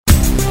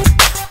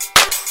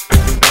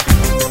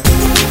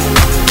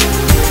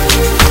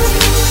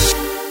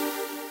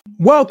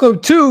Welcome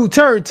to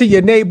Turn to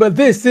Your Neighbor.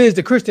 This is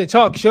the Christian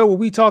Talk Show where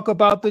we talk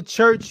about the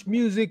church,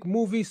 music,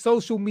 movies,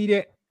 social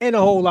media, and a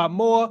whole lot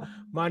more.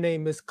 My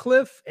name is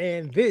Cliff,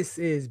 and this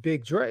is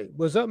Big Dre.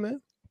 What's up,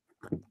 man?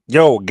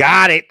 Yo,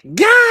 got it.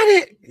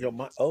 Yo,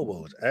 my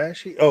elbow is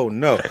ashy. Oh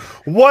no.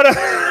 What up?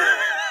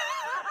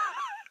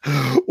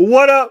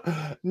 What up,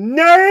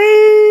 neighbor?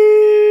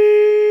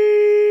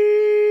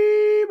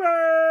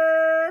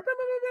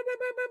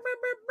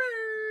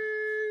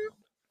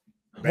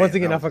 Once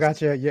again, I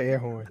forgot your air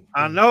horn.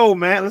 I know,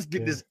 man. Let's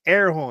get this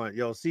air horn.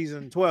 Yo,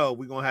 season 12,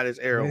 we're gonna have this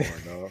air horn,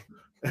 dog.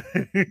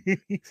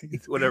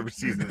 Whatever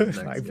season is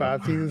next, like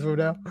 5 seasons from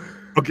now.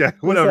 Okay,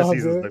 whatever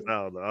season is next.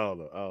 I don't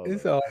know.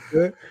 It's all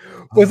good.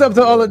 What's up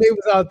to all the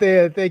neighbors out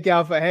there? Thank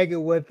y'all for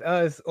hanging with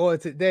us or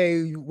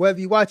today.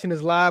 Whether you're watching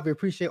us live, we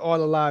appreciate all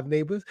the live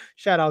neighbors.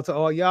 Shout out to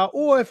all y'all.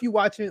 Or if you're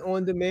watching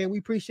on demand, we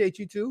appreciate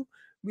you too.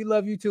 We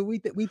love you too. We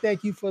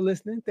thank you for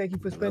listening. Thank you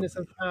for spending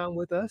some time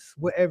with us,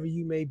 wherever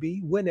you may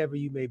be, whenever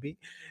you may be.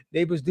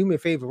 Neighbors, do me a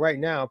favor right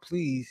now.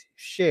 Please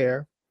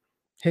share.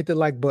 Hit the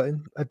like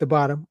button at the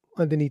bottom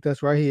underneath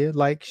us right here.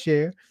 Like,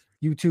 share,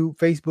 YouTube,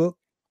 Facebook,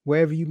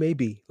 wherever you may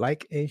be.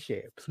 Like and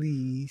share.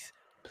 Please,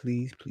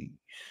 please, please.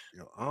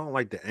 Yo, I don't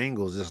like the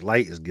angles this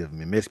light is giving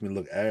me. It makes me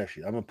look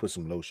ashy. I'm going to put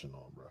some lotion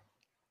on, bro.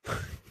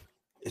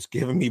 It's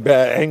giving me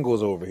bad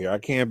angles over here. I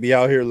can't be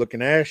out here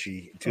looking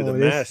ashy to the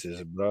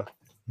masses, bro.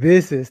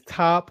 This is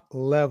top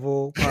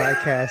level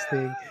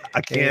podcasting. I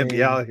can't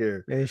be out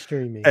here and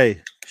streaming.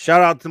 Hey,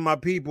 shout out to my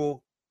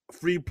people.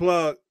 Free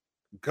plug.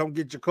 Come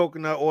get your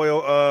coconut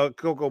oil,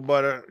 cocoa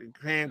butter,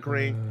 hand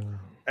cream.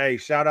 Hey,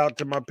 shout out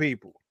to my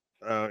people.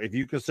 If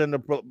you can send a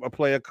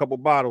play a couple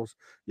bottles,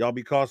 y'all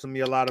be costing me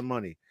a lot of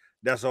money.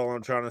 That's all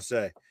I'm trying to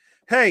say.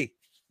 Hey,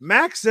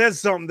 Max said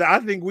something that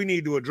I think we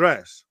need to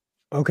address.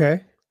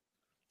 Okay.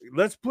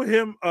 Let's put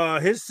him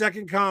his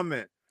second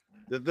comment.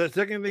 The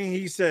second thing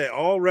he said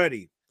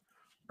already.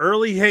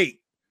 Early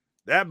hate.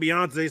 That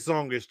Beyonce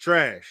song is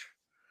trash.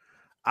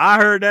 I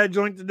heard that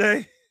joint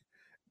today,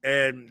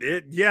 and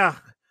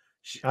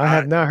I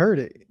have not heard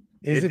it.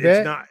 Is it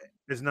bad?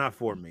 It's not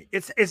for me.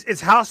 It's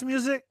house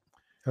music.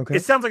 Okay.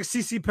 It sounds like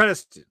CC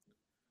Peniston.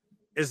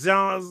 It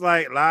sounds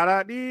like la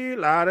da dee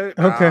la da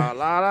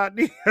la da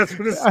dee. That's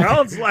what it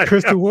sounds like.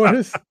 Crystal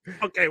Waters.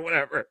 Okay,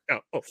 whatever.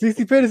 No.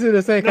 CC Peniston,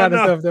 the same kind of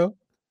stuff though.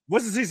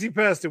 What's the CC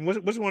Peniston?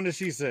 Which one did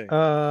she sing?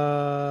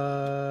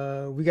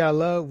 We got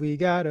love. We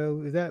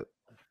gotta. Is that?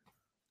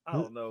 I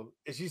don't know.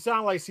 She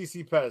sounded like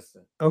CC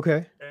Peniston.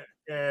 Okay.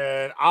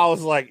 And I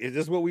was like, "Is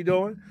this what we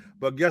doing?"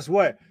 But guess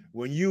what?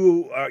 When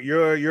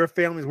your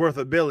family's worth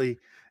a billy,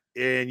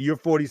 and you're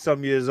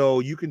 40-some years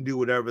old, you can do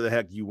whatever the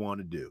heck you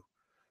want to do.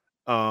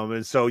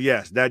 And so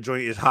yes, that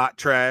joint is hot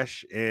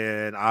trash,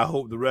 and I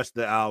hope the rest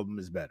of the album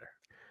is better.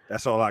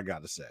 That's all I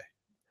got to say.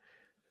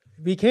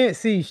 We can't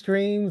see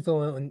streams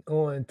on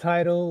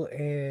Tidal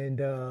and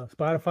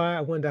Spotify.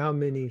 I wonder how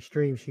many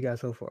streams she got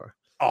so far.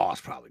 Oh,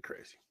 it's probably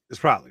crazy.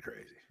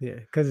 Yeah,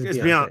 because it's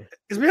Beyonce.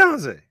 It's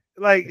Beyonce.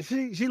 Like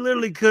she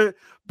literally could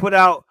put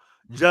out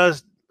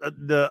just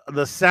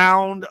the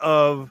sound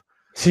of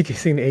she can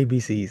sing the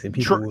ABCs and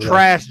people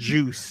trash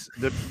juice,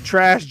 the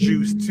trash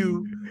juice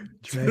to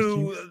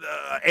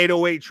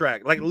 808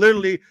 track, like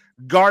literally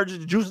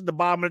garbage juice at the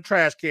bottom of the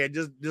trash can,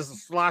 just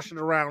sloshing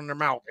around in their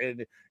mouth,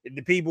 and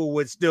the people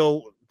would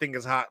still think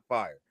it's hot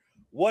fire.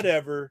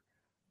 Whatever,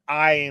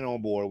 I ain't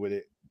on board with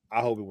it. I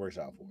hope it works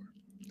out for her.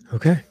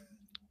 Okay,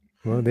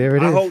 well there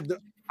it is.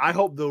 I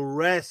hope the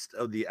rest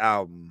of the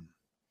album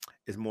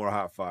is more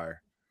hot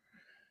fire.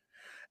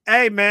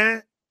 Hey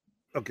man,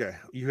 okay,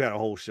 you had a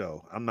whole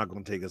show. I'm not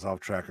going to take us off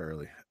track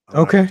early.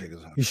 Okay,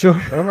 you sure?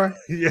 All right.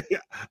 Yeah.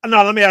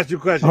 No, let me ask you a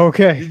question.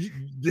 Okay.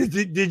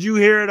 Did you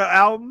hear the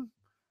album,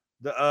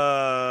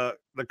 the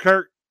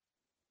Kirk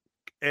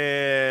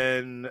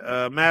and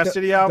Mad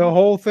City album? The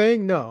whole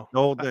thing? No, the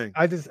whole thing.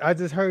 I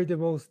just heard the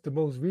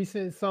most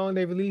recent song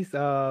they released.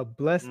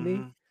 Bless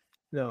Me.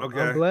 No, okay.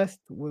 I'm blessed.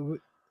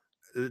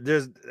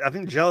 I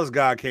think Jealous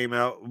God came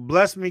out.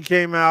 Bless Me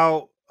came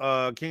out.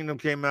 Kingdom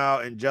came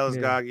out, and Jealous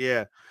God.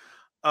 Yeah.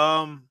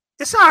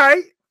 It's all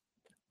right.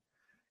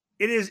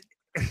 It is.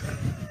 I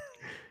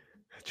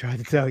tried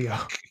to tell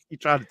y'all. You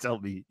tried to tell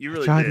me. You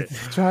really did.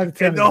 Tried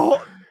to tell me.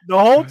 The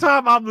whole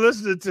time I'm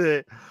listening to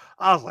it,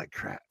 I was like,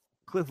 "Crap,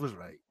 Cliff was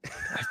right."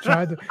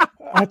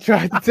 I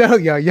tried to tell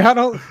y'all. Y'all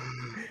don't.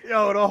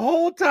 Yo, the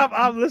whole time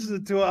I'm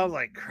listening to it, I was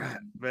like,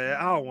 "Crap, man,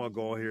 I don't want to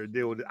go in here and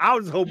deal with it." I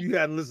was hoping you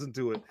hadn't listened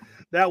to it.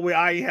 That way,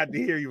 I ain't had to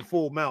hear your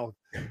full mouth.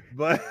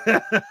 But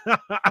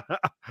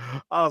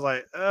I was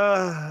like,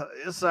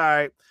 it's all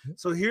right.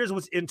 So here's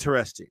what's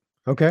interesting.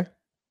 Okay.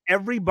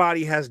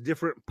 Everybody has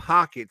different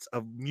pockets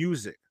of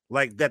music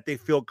like that they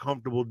feel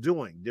comfortable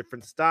doing,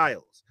 different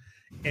styles.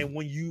 And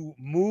when you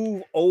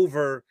move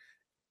over,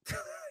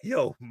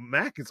 yo,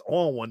 Mac is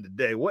on one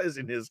today. What is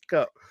in his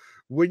cup?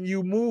 When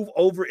you move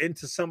over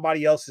into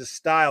somebody else's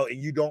style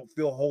and you don't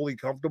feel wholly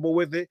comfortable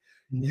with it,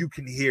 you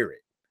can hear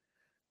it.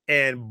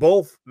 And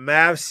both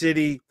Mav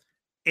City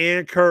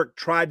and Kirk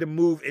tried to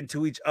move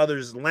into each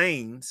other's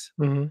lanes.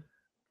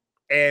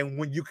 And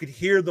when you could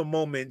hear the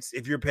moments,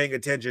 if you're paying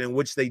attention, in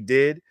which they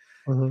did,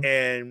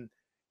 and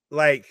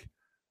like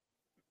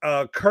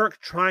Kirk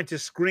trying to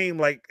scream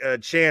like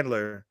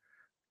Chandler,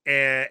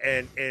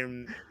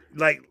 and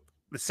like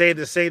say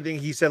the same thing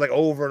he said like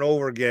over and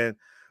over again.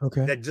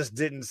 Okay. That just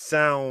didn't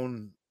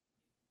sound.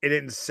 It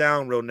didn't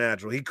sound real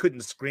natural. He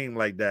couldn't scream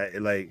like that.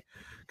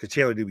 Because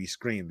Chandler do be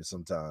screaming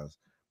sometimes.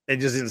 It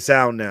just didn't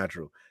sound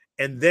natural.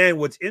 And then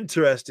what's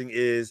interesting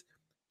is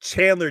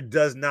Chandler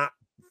does not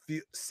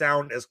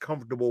sound as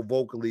comfortable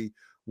vocally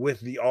with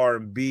the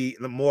R&B,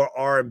 the more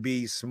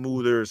R&B,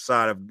 smoother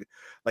side of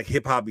like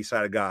hip hoppy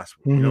side of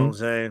gospel. You know what I'm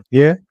saying?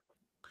 Yeah.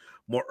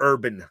 More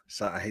urban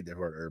side. I hate that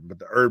word urban, but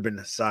the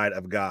urban side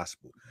of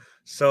gospel.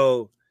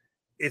 So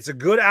it's a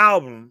good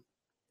album.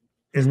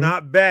 It's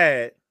not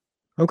bad.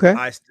 Okay.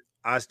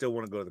 I still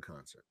want to go to the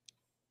concert.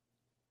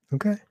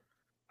 Okay.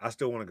 I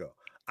still want to go.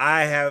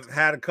 I have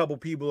had a couple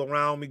people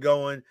around me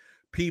going.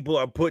 People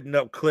are putting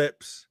up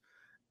clips,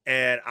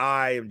 and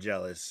I am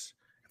jealous.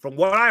 From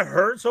what I've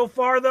heard so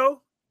far,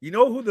 though, you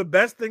know who the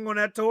best thing on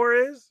that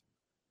tour is?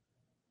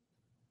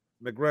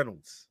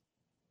 McReynolds.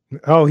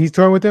 Oh, he's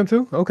touring with them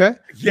too? Okay.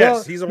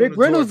 Yes, he's on the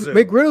tour too.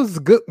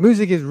 McReynolds' good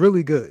music is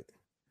really good.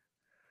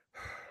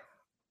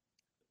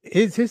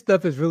 His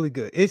stuff is really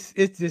good. It's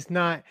just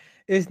not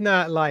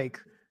like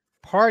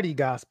party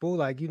gospel.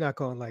 Like you're not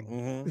gonna like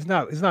it's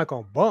not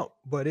gonna bump,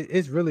 but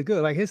it's really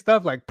good. Like his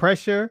stuff, like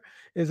Pressure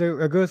is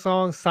a good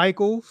song.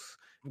 Cycles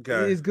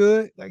is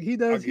good. Like he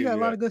got a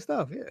lot of good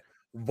stuff. Yeah.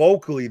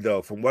 Vocally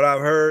though, from what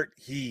I've heard,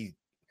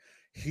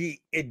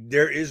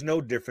 there is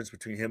no difference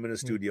between him in the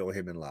studio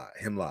and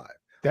him live.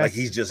 Like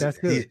he's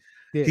different.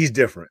 Yeah. He's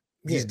different.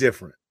 Yeah.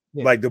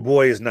 Like the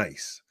boy is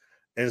nice.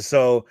 And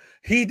so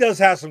he does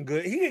have some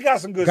good. He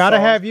got some good. Gotta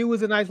songs. Have You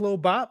was a nice little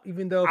bop,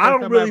 even though I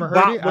don't really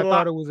heard it, I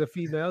thought it was a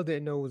female.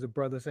 Didn't know it was a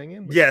brother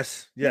singing. But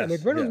yes.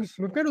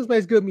 McReynolds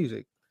makes good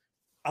music.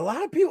 A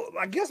lot of people,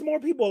 I guess, more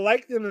people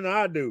like him than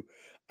I do.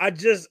 I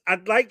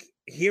like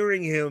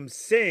hearing him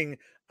sing.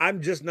 I'm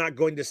just not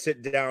going to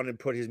sit down and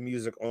put his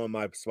music on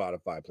my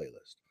Spotify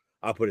playlist.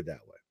 I'll put it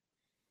that way.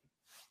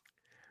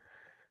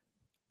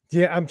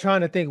 Yeah, I'm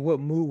trying to think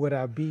what mood would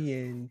I be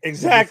in.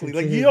 Exactly.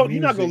 Like you're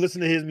not gonna listen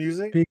to his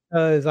music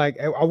because like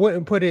I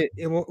wouldn't put it.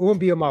 It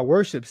wouldn't be on my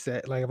worship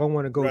set. Like if I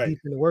want to go deep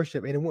into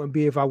worship, and it wouldn't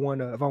be if I want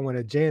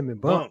to jam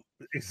and bump.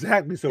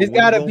 Exactly. So it's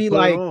gotta be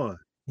like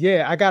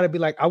yeah, I gotta be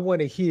like I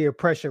want to hear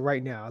Pressure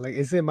right now. Like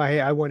it's in my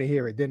head. I want to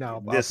hear it. Then I'll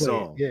play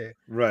song. It. Yeah.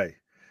 Right.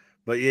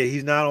 But yeah,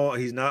 he's not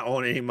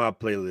on any of my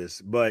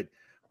playlists. But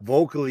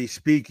vocally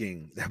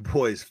speaking, that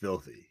boy is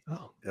filthy.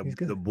 Oh, he's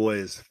good. The boy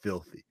is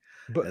filthy.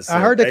 But so, I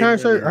heard the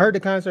concert. I heard the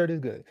concert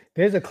is good.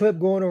 There's a clip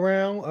going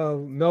around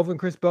of Melvin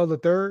Crispell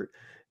III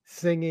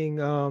singing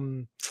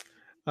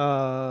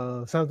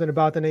something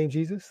about the name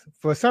Jesus.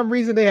 For some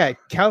reason, they had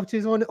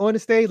couches on the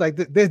stage. Like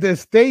the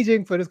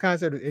staging for this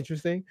concert is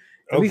interesting.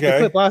 At least the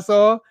clip I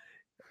saw,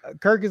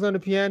 Kirk is on the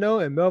piano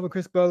and Melvin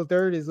Crispell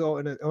III is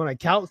on a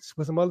couch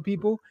with some other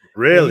people.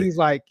 Really?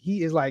 And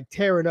he is like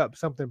tearing up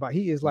something, but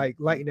he is like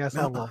lighting that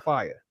song on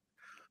fire.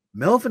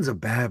 Melvin's a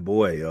bad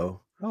boy,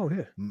 yo. Oh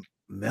yeah.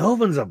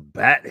 Melvin's a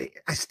bad.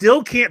 I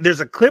still can't. There's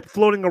a clip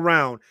floating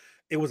around.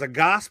 It was a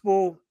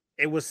gospel.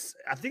 It was.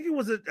 I think it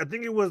was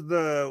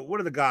the.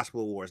 What are the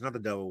gospel awards? Not the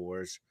Devil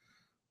Awards.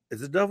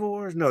 Is it Devil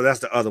Awards? No, that's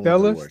the other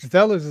one.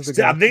 Stellars is the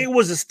gospel. I think it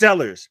was the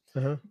Stellars.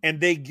 And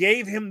they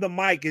gave him the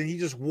mic, and he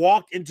just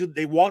walked into.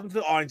 They walked into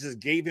the audience, just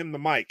gave him the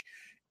mic,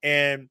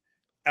 and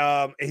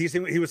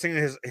he was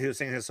singing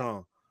his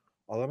song.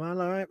 All of my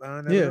life,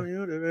 I never knew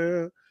you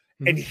to.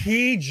 And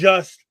he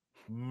just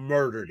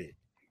murdered it.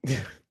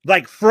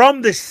 Like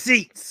from the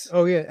seats.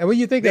 Oh yeah, and when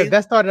you think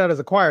that started out as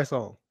a choir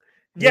song,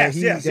 yes,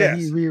 he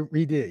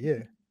redid,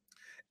 yeah.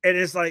 And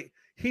it's like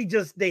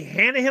they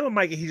handed him a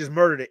mic and he just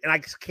murdered it. And I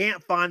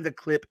can't find the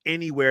clip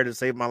anywhere to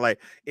save my life.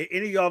 If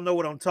any of y'all know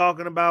what I'm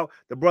talking about,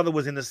 the brother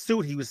was in a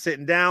suit. He was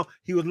sitting down.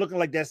 He was looking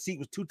like that seat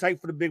was too tight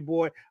for the big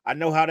boy. I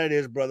know how that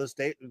is, brother.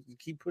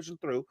 Keep pushing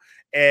through.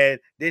 And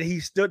then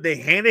he stood. They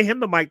handed him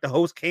the mic. The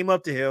host came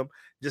up to him,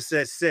 just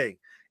said, "Sing."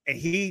 And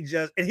he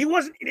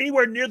wasn't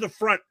anywhere near the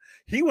front.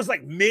 He was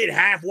like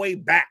halfway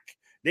back.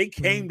 They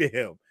came to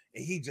him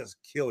and he just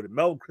killed it.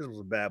 Melvin Crispell was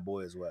a bad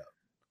boy as well.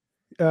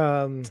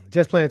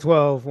 Just Playing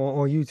 12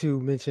 on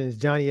YouTube mentions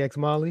Johnny X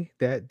Molly.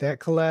 That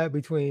collab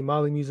between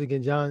Molly Music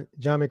and John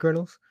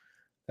McReynolds.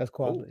 That's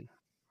quality.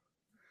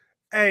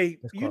 Hey,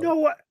 you know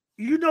what?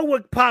 You know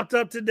what popped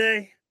up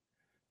today?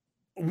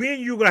 Me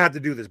and you are gonna have to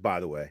do this, by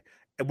the way.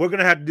 And we're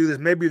gonna have to do this.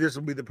 Maybe this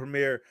will be the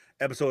premiere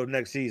episode of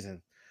next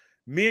season.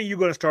 Me and you are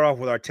going to start off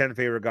with our 10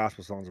 favorite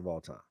gospel songs of all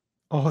time.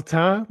 All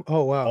time?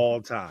 Oh, wow.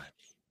 All time.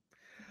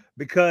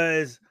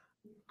 Because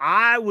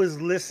I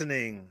was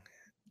listening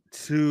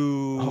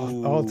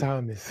to... All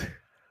time is...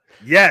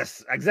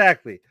 Yes,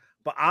 exactly.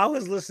 But I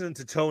was listening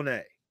to Tone.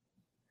 Okay.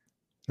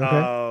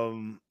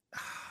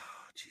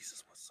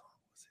 Jesus, what song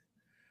was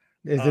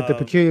it? Is it the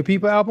Peculiar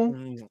People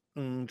album?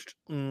 I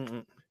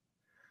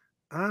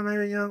may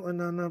be young and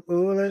I'm not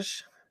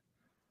foolish.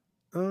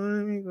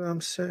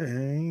 I'm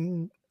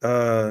saying...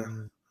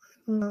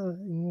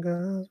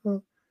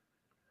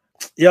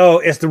 Yo,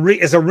 it's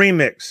it's a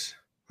remix.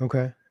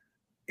 Okay.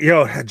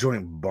 Yo, that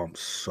joint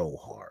bumps so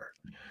hard.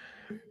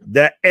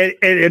 That and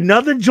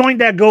another joint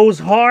that goes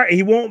hard.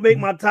 He won't make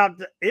my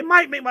top. It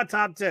might make my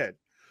top 10.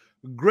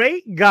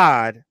 Great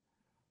God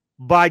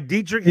by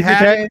Dietrich Did you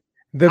Haddon.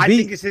 the I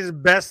think beat? it's his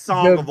best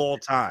song The of all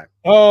time.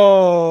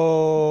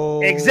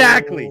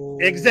 Exactly.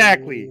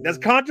 That's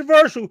oh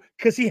controversial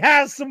because he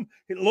has someone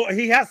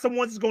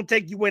that's gonna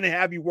take you in and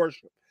have you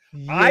worship.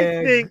 I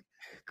yeah, think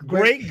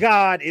great, Great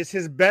God is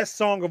his best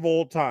song of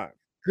all time.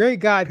 great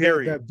God.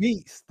 Period.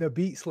 The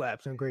beat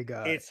slaps on Great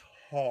God. It's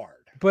hard.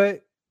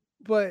 But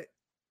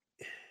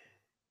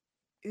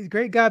is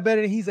Great God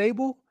better than He's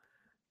Able?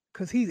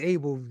 Because He's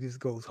Able just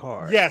goes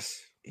hard.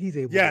 Yes. He's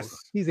able. Yes.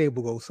 He's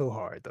able to go so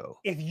hard though.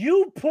 If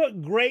you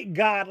put Great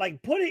God,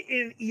 like put it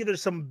in either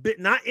some bit,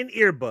 not in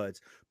earbuds,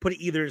 put it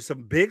either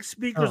some big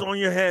speakers on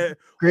your head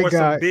Great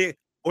God.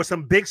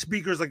 some big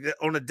speakers like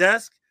on the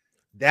desk,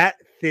 that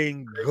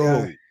thing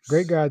goes.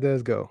 Great God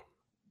does go.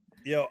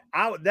 Yo,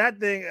 that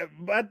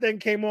thing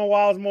came on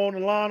while I was mowing the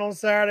lawn on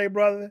Saturday,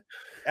 brother.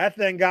 That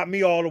thing got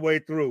me all the way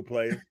through,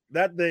 player.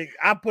 That thing,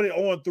 I put it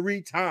on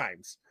 3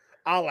 times.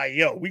 I was like,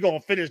 yo, we gonna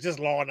finish this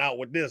lawn out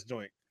with this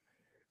joint.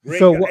 Great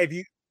So God, if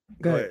you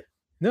go ahead.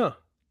 No.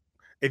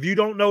 If you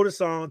don't know the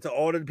song, to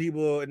all the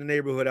people in the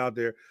neighborhood out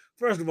there,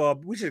 first of all,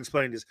 we should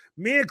explain this.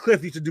 Me and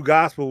Cliff used to do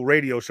gospel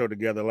radio show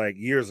together like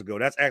years ago.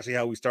 That's actually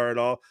how we started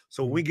off.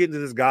 So when we get into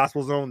this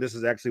gospel zone, this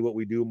is actually what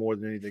we do more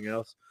than anything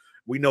else.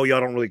 We know y'all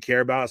don't really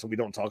care about it, so we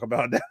don't talk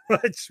about it that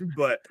much.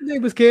 But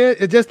neighbors care.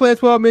 Just Play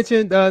 12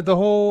 mentioned the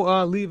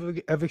whole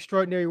League of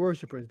Extraordinary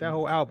Worshipers. That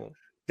whole album.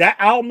 That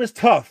album is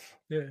tough.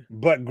 Yeah.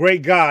 But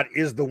Great God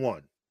is the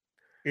one.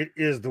 It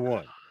is the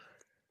one.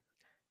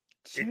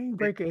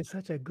 Chainbreaker is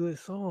such a good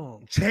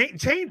song.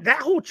 That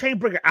whole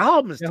Chainbreaker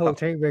album is tough. Whole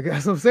Chainbreaker.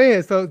 That's what I'm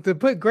saying. So to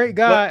put Great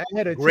God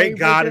ahead of Great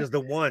God is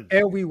the one.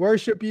 And We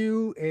Worship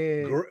You.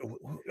 And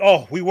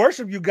We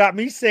Worship You got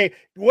me saying,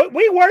 what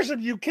We Worship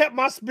You kept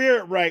my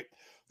spirit right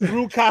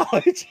through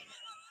college.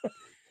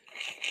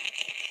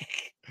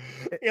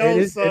 and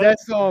that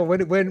song,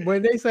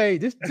 when they say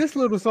this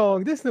little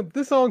song, this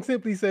song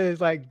simply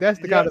says like that's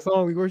the kind of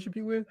song we worship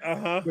you with.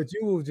 But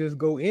you will just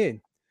go in.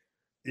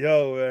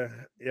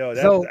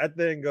 That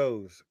thing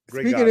goes.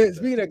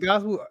 Speaking of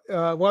gospel,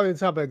 while we're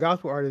talking about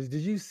gospel artists,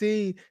 did you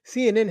see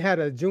CNN had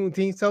a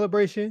Juneteenth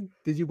celebration?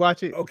 Did you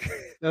watch it?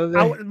 Okay.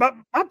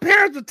 My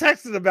parents were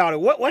texting about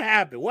it. What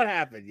happened? What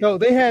happened? So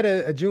they had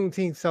a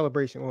Juneteenth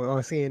celebration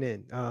on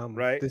CNN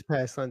right this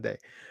past Sunday.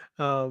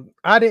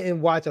 I didn't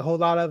watch a whole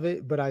lot of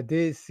it, but I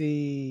did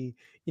see,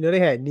 they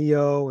had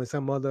Neo and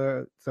some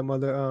other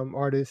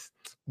artists.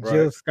 Right.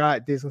 Jill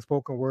Scott did some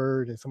spoken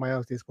word and somebody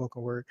else did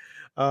spoken word.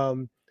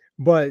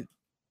 But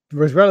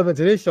what's relevant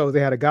to this show is they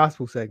had a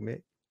gospel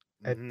segment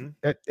at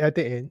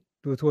the end,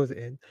 towards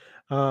the end.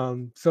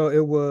 So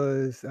it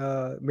was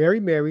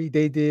Mary.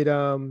 They did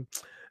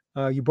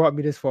You Brought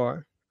Me This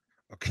Far.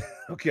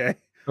 Okay.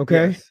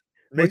 Yes.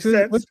 Makes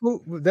sense.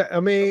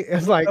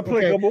 It's like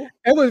applicable. Okay.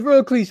 It was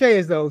real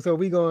cliches though. So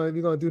we're gonna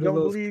do the Don't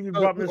believe you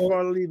brought me this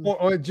far to leave me.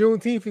 On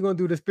Juneteenth, we're gonna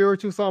do the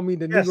spiritual song,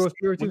 the Negro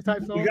spiritual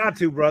type song. We got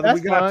to, brother.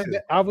 That's we got fine.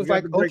 to. I was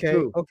like,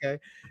 okay.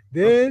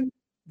 Then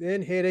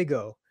here they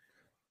go.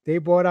 They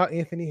brought out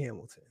Anthony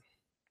Hamilton.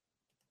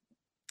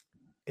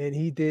 And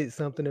he did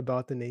something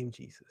about the name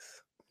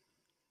Jesus.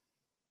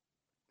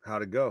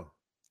 How'd it go?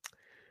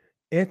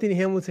 Anthony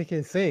Hamilton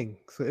can sing,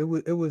 so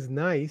it was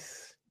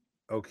nice.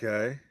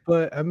 Okay.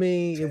 But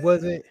it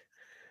wasn't.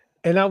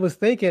 And I was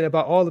thinking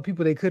about all the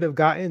people they could have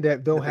gotten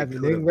that don't have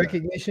the name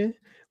recognition.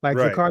 Like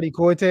Zacardi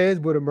Cortez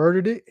would have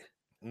murdered it.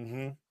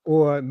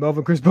 Or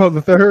Melvin Crispell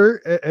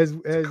III, as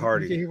you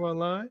can hear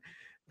online.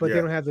 But they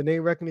don't have the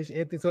name recognition,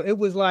 Anthony. So it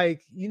was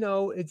like,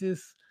 it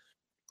just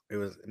it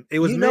was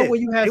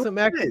when you have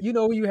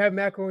when you have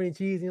macaroni and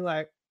cheese and you're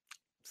like,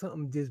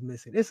 something just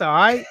missing. It's all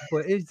right,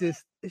 but it's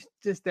just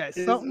that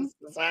something.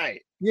 It's all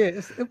right. Yeah, it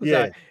was all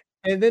right.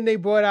 And then they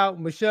brought out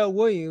Michelle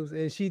Williams,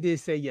 and she did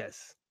say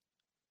yes.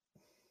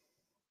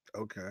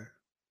 Okay,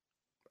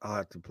 I'll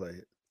have to play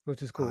it,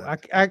 which is cool.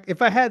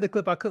 If I had the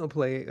clip, I couldn't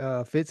play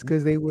it, Fitz,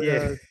 because they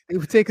would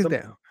take us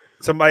down.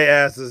 Somebody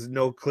asked us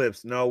no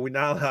clips. No, we're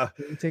not allowed.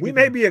 We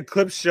may be a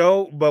clip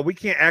show, but we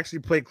can't actually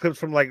play clips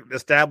from like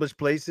established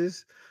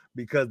places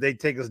because they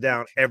take us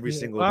down every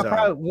single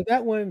time. With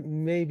that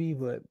one, maybe,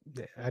 but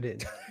I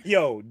didn't.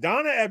 Yo,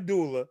 Donna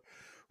Abdullah,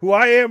 who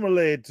I am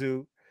related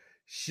to,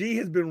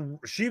 she been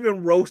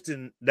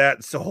roasting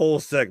that whole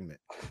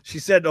segment. She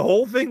said the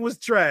whole thing was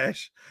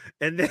trash,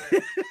 and then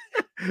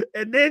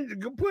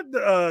put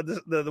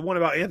the one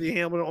about Anthony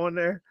Hamilton on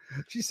there.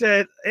 She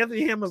said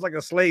Anthony Hamilton's like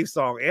a slave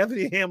song.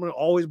 Anthony Hamilton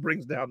always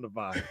brings down the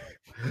vibe.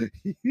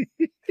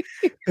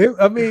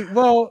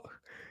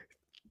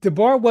 The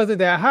bar wasn't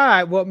that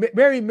high. Well,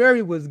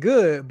 Mary was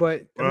good,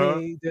 but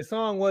the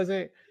song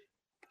wasn't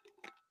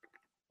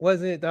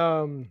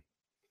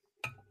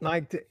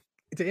like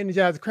to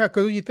energize the crowd,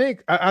 because you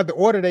think the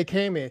order they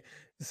came in.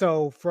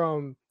 So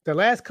from the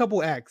last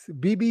couple acts,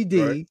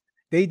 BBD,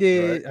 they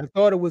did I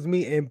Thought It Was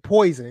Me and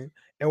Poison,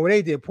 And when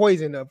they did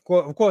Poison, of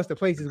course, the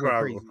places went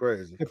crowd was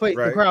crazy. crazy.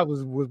 The Right. crowd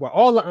was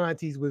all the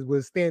aunties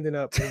was standing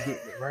up and getting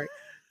it right.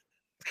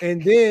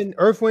 And then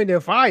Earth, Wind,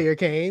 and Fire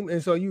came,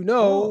 and so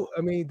Oh,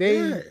 I mean,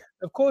 yeah.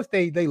 of course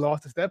they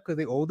lost a step because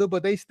they're older,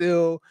 but they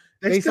still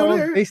They still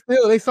there.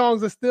 they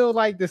songs are still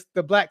like this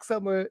the Black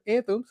Summer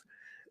anthems,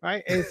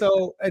 right? And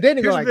so and then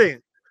they go Here's like, the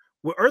thing.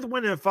 With Earth,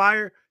 Wind, and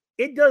Fire,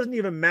 it doesn't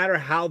even matter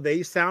how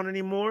they sound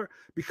anymore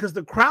because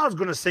the crowd's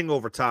going to sing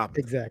over top of it.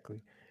 exactly.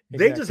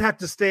 They just have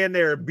to stand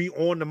there and be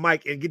on the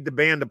mic and get the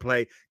band to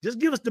play. Just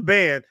give us the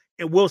band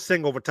and we'll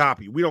sing over top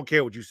of you. We don't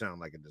care what you sound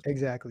like at this point.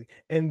 Exactly.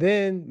 And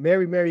then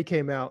Mary Mary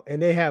came out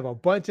and they have a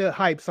bunch of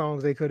hype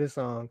songs they could have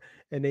sung,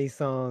 and they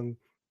sung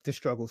the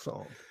struggle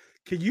song.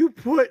 Can you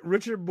put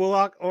Richard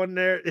Bullock on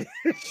there?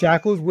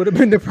 Shackles would have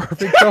been the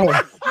perfect song.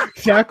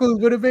 Shackles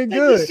would have been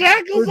good.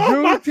 Shackles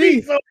on my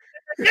feet. For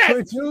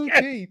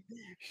Juneteenth.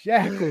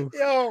 Shackles.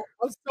 Yo,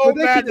 I'm so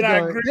mad that I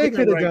agree they with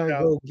could him have right done now.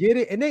 Go Get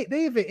It. And they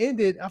even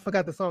ended, I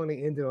forgot the song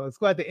they ended on. It's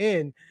at the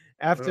end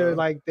after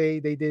like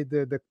they did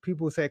the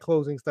people said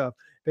closing stuff.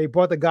 They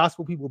brought the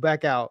gospel people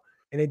back out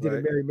and they did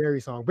a Mary Mary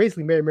song.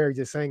 Basically, Mary Mary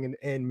just sang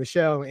and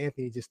Michelle and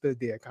Anthony just stood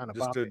there kind of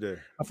bopping.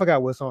 I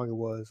forgot what song it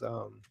was.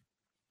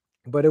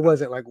 But it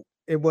wasn't like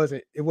it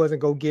wasn't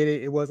Go Get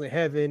It, it wasn't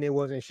Heaven, it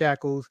wasn't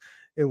Shackles,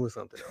 it was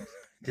something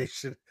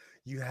else.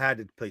 You had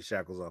to play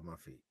Shackles off my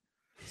feet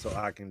so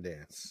I can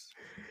dance.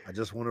 I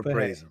just want to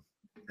praise him.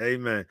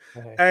 Amen.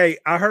 Hey,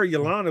 I heard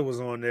Yolanda was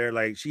on there.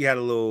 Like she had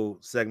a little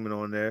segment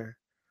on there.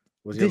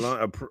 Was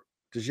Yolanda?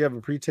 Did she have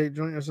a pre-tape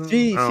joint or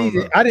something?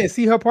 I didn't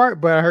see her part,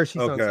 but I heard she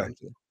sung something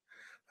too.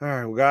 All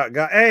right, we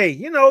got. Hey,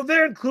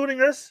 they're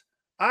including us.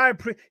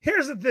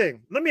 Here's the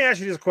thing. Let me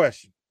ask you this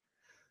question.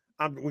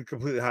 We're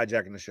completely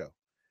hijacking the show.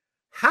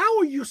 How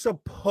are you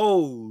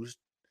supposed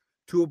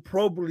to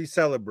appropriately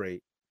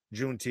celebrate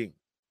Juneteenth?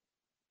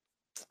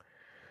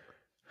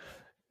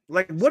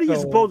 Like, what are you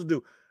supposed to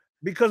do?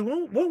 Because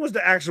when was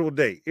the actual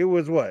date? It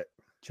was what?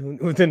 June.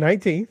 It was the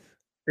 19th.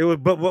 It was,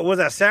 but was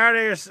that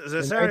Saturday or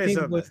Saturday?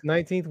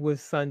 19th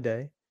was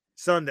Sunday.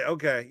 Sunday,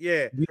 okay,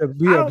 yeah.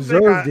 We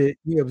observed it.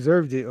 We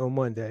observed it on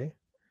Monday.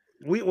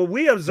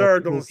 We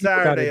observed on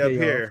Saturday up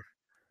here. Off.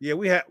 Yeah,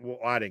 we had. Well,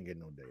 I didn't get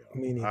no day off.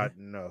 Me neither.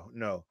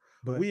 No.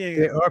 But we ain't.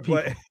 There are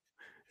people.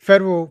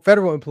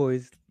 Federal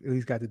employees at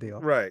least got the day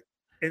off. Right,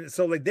 and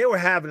so like they were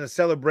having a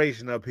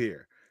celebration up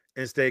here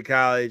in State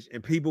College,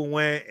 and people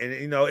went, and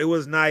it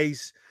was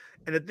nice.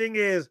 And the thing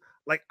is,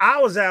 like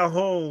I was at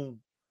home,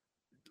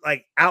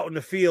 like out in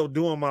the field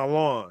doing my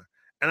lawn,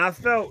 and I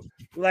felt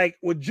like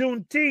with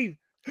Juneteenth,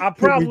 I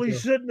probably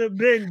shouldn't have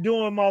been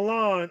doing my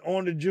lawn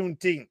on the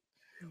Juneteenth.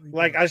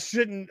 Like I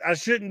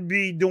shouldn't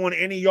be doing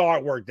any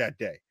yard work that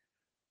day.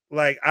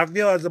 Like I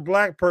feel as a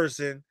Black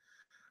person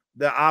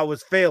that I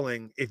was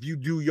failing if you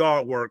do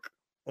yard work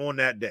on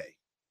that day.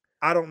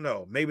 I don't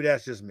know. Maybe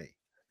that's just me.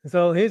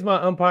 So here's my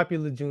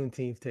unpopular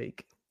Juneteenth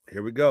take.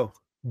 Here we go.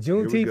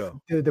 Juneteenth,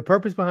 the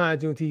purpose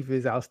behind Juneteenth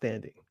is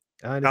outstanding.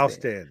 I understand.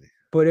 Outstanding.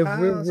 But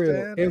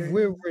if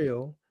we're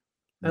real,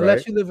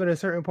 unless you live in a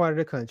certain part of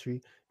the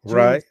country,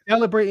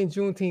 celebrating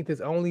Juneteenth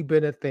has only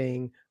been a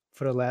thing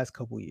for the last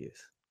couple of years.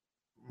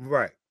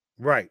 Right.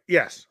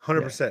 Yes,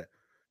 100%.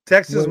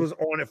 Texas was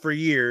on it for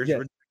years,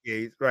 for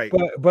decades. Right.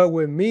 But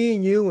when me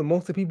and you and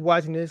most of the people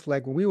watching this,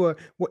 like when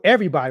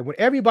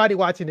everybody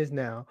watching this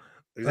now,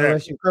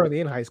 unless you're currently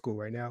in high school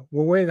right now,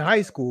 when we're in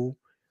high school,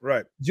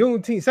 right?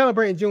 Juneteenth,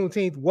 celebrating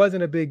Juneteenth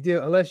wasn't a big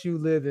deal unless you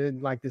live in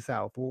like the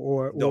South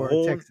or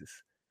Texas.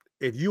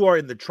 If you are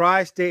in the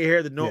tri-state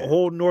here, the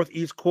whole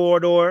Northeast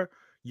corridor,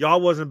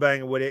 y'all wasn't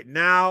banging with it.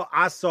 Now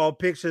I saw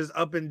pictures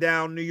up and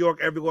down New York,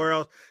 everywhere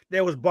else.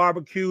 There was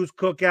barbecues,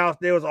 cookouts.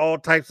 There was all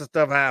types of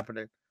stuff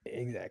happening.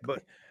 Exactly.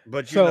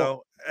 But hey.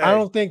 I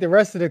don't think the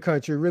rest of the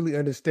country really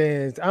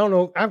understands. I don't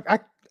know. I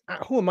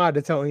who am I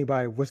to tell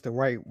anybody what's the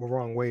right or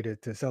wrong way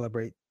to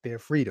celebrate their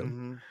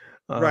freedom,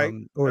 right?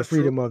 Or the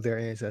freedom of their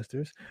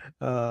ancestors.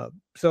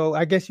 So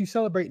I guess you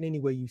celebrate in any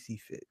way you see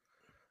fit.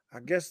 I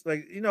guess,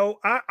 like,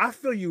 I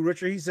feel you,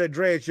 Richard. He said,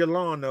 Dre, it's your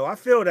lawn, though. I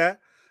feel that.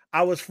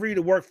 I was free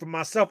to work for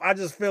myself. I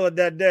just feel it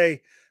that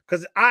day.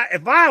 Because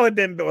if I had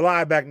been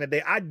alive back in the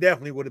day, I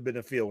definitely would have been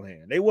a field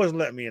hand. They wasn't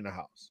letting me in the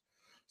house.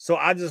 So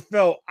I just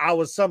felt I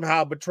was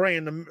somehow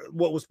betraying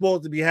what was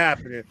supposed to be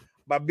ancestors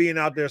by being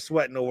out there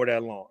sweating over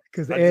that lawn.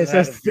 Because the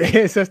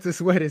ancestors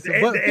sweated.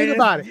 But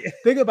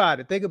think about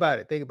it.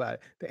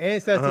 The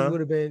ancestors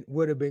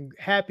would have been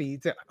happy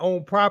to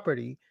own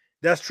property.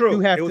 That's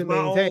true. It was my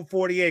own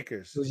 40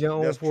 acres. It was your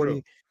own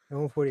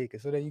 40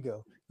 acres. So there you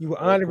go. You were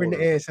honoring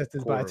the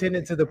ancestors by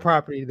attending to the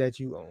property that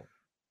you own.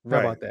 How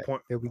about that?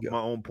 There we go.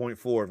 My own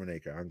 0.4 of an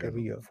acre. I'm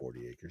getting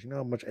 40 acres. You know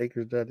how much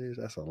acres that is?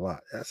 That's a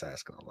lot. That's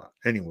asking a lot.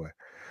 Anyway.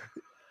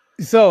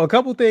 So a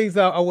couple things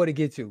I want to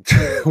get to.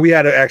 We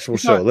had an actual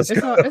show. Let's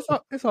go.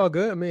 It's all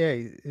good. I mean,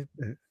 hey,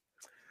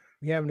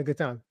 we're having a good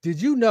time.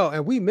 Did you know,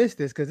 and we missed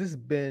this because this has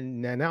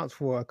been announced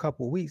for a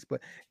couple of weeks,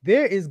 but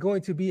there is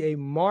going to be a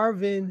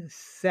Marvin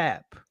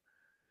Sapp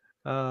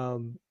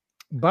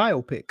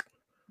biopic.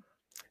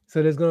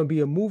 So there's going to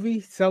be a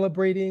movie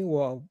celebrating,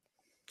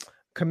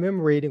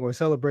 commemorating or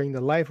celebrating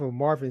the life of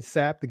Marvin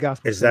Sapp, the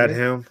gospel Is that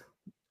singer.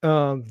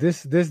 him?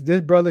 This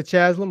brother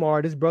Chaz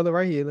Lamar, this brother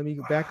right here. Let me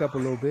back up a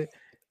little bit.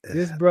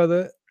 This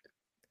brother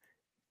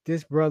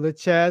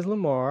Chaz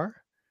Lamar.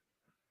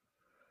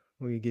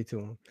 When you get to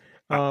him,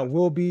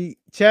 will be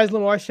Chaz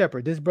Lamar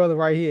Shepard. This brother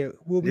right here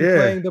will be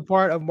playing the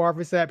part of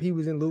Marvin Sapp. He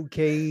was in Luke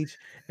Cage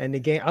and the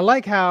game. I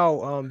like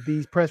how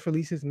these press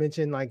releases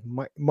mention like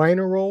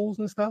minor roles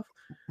and stuff.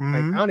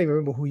 Like I don't even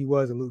remember who he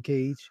was in Luke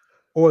Cage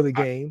or the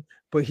game,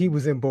 but he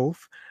was in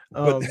both.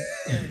 But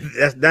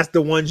that's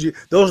the ones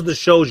those are the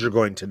shows you're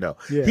going to know.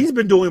 Yeah. He's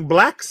been doing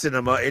black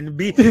cinema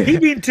and he's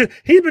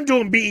been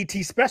doing BET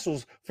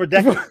specials for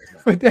decades.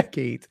 For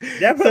decades.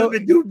 That brother's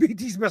been doing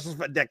BET specials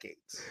for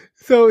decades.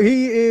 So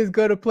he is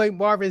going to play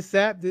Marvin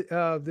Sapp.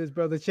 This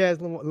brother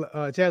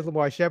Chaz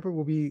Lamar Shepard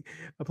will be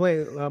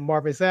playing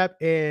Marvin Sapp,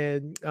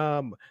 and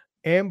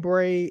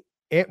Amber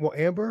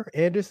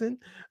Anderson.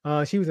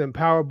 She was in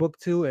Power Book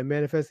 2 and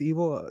Manifest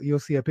Evil. You'll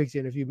see a picture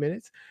in a few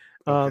minutes.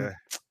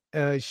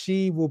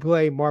 She will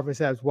play Marvin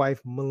Sapp's wife,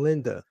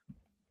 Melinda.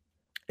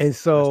 And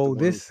so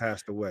this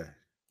passed away.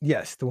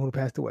 Yes, the one who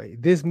passed away.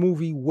 This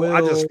movie will. I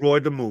just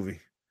spoiled the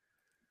movie.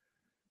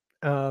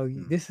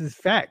 This is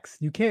facts.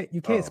 You can't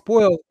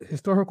spoil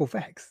historical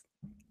facts.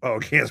 Oh,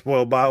 can't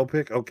spoil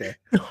biopic. Okay.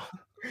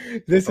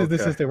 This is the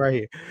sister right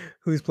here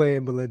who's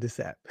playing Melinda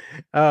Sapp.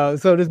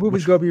 So this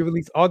movie's going to be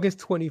released August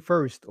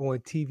 21st on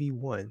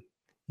TV1.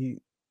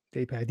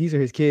 These are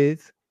his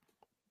kids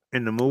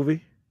in the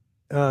movie.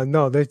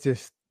 No, they're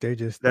just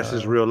that's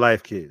his real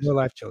life kids, real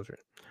life children.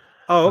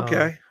 Oh,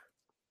 okay.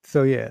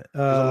 So yeah,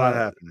 there's a lot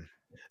happening.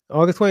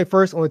 August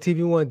 21st on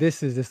TV1.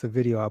 This is just a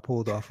video I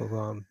pulled off of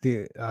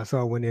I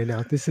saw when they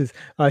announced. This is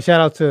shout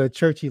out to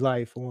Churchy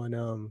Life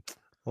on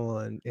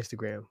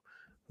Instagram,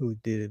 who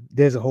did.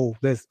 There's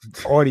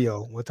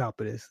audio on top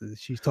of this.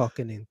 She's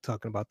talking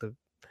about the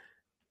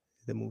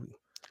movie.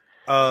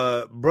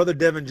 Brother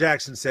Devin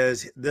Jackson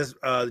says this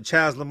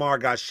Chaz Lamar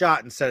got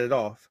shot and set it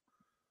off.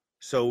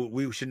 So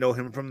we should know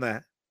him from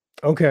that.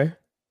 Okay.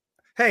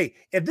 Hey,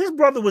 if this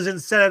brother was in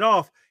Set It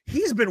Off,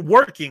 he's been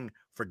working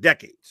for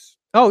decades.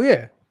 Oh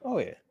yeah.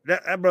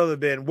 That brother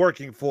been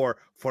working for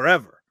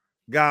forever.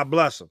 God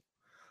bless him.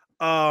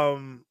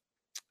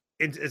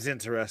 It's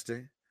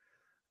interesting.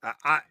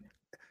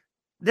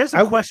 There's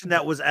a question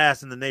that was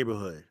asked in the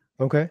neighborhood.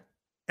 Okay.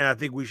 And I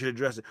think we should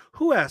address it.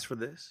 Who asked for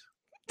this?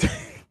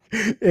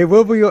 It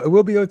will be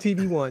on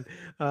TV1.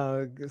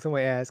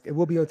 Somebody asked. It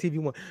will be on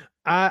TV1.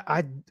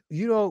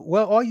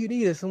 All you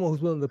need is someone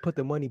who's willing to put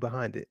the money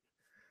behind it.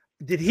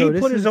 Did he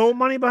put his own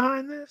money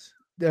behind this?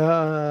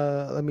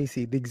 Let me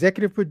see. The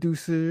executive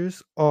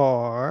producers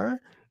are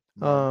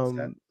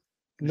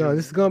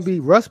this is gonna be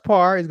Russ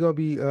Parr is gonna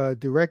be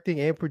directing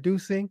and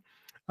producing.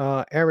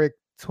 Eric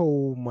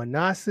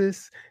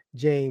Tomanasis,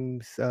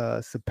 James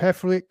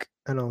Sepeflik,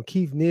 and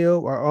Keith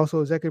Neal are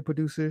also executive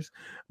producers.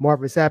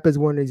 Marvin Sapp is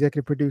one of the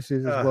executive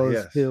producers, as well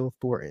as Phil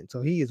Thornton.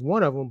 So he is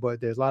one of them, but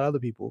there's a lot of other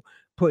people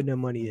putting their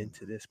money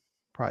into this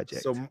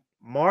project. So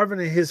Marvin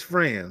and his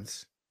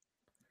friends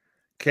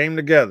came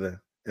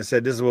together and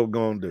said, "This is what we're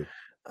gonna do."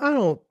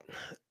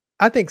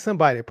 I think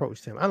somebody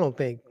approached him. I don't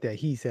think that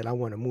he said, "I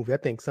want a movie." I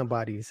think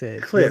somebody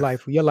said,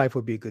 Cliff, your life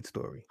would be a good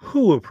story."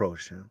 Who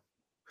approached him?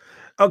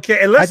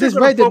 Okay, unless I just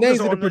read the names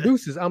of the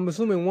producers. I'm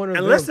assuming one of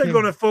them. Unless they're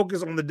going to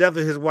focus on the death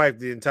of his wife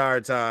the entire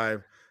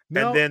time,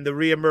 and then the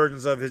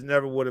reemergence of his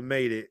never would have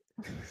made it.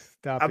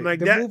 Stop I'm it. like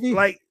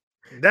that.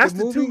 That's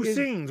the two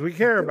scenes we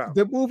care about.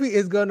 The movie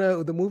is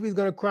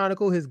gonna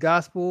chronicle his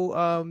gospel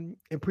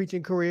and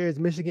preaching career, his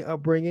Michigan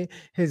upbringing,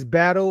 his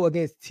battle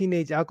against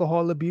teenage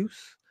alcohol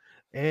abuse,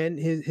 and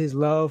his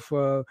love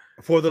for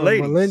the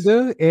ladies.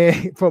 Melinda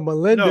and for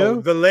Melinda.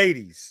 No, the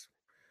ladies.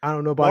 I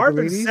don't know about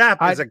Marvin the ladies.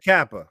 Sapp is a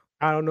Kappa.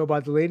 I don't know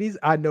about the ladies.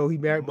 I know he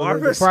married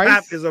Marvin Melinda Price.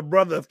 Sapp is a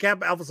brother of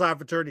Kappa Alpha Psi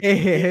Fraternity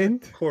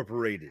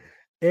Incorporated.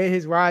 And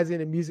his rise in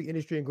the music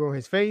industry and growing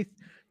his faith.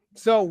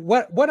 So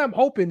what I'm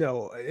hoping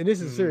though, and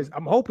this is serious,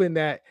 I'm hoping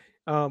that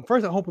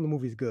first I'm hoping the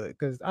movie's good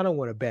because I don't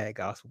want a bad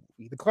gospel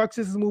movie. The Clark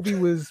Sisters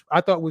movie I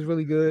thought was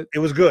really good. It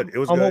was good.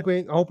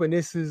 I'm hoping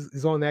this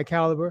is on that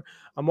caliber.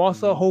 I'm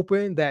also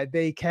hoping that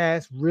they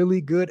cast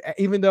really good,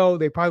 even though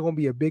they probably gonna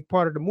be a big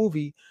part of the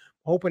movie.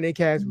 Hoping they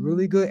cast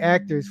really good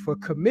actors for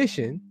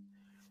commission.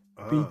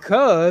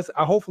 Because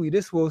hopefully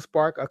this will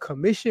spark a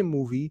commission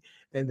movie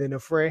and then a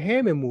Fred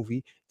Hammond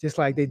movie, just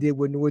like they did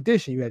with New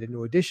Edition. You had the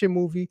New Edition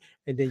movie,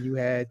 and then you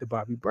had the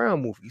Bobby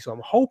Brown movie. So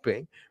I'm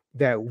hoping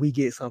that we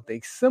get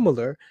something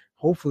similar.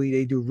 Hopefully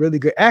they do really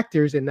good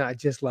actors and not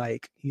just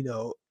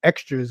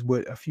extras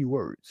with a few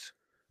words.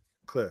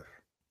 Cliff,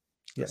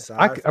 yes,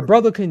 a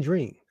brother can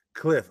dream.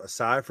 Cliff,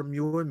 aside from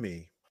you and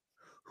me,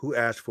 who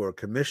asked for a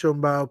commission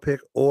biopic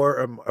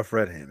or a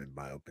Fred Hammond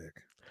biopic?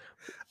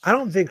 I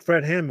don't think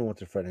Fred Hammond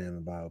wants a Fred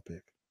Hammond biopic.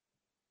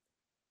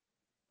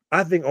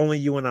 I think only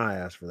you and I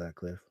asked for that,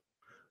 Cliff.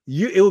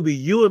 It would be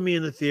you and me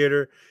in the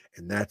theater,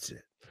 and that's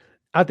it.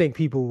 I think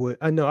people would.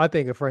 I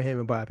think a Fred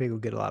Hammond biopic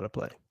would get a lot of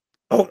play.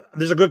 Oh,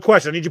 there's a good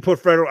question. I need you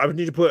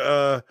to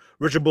put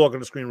Richard Bullock on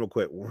the screen real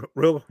quick.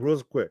 Real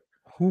quick.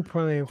 Who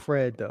playing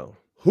Fred though?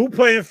 Who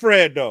playing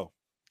Fred though?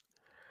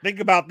 Think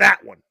about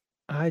that one.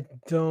 I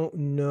don't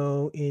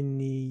know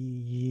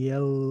any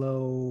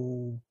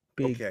yellow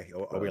big. Okay,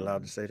 are we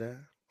allowed to say that?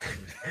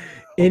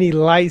 Any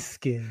light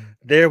skin?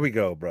 There we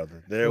go,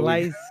 brother. There we go.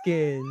 Light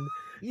skin.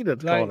 You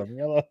just Light, called him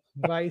yellow.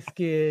 light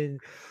skin.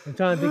 I'm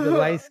trying to think of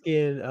light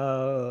skin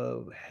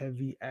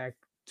heavy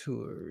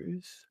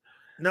actors.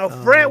 Now,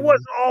 Fred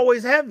wasn't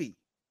always heavy.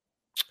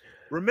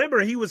 Remember,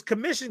 he was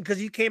commissioned because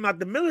he came out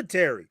the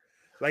military.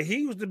 Like he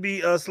used to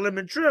be slim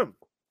and trim.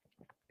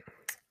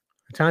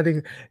 I'm trying to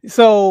think.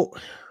 So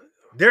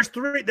there's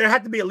three. There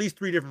had to be at least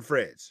 3 different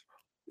Freds.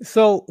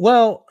 So,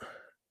 well,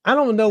 I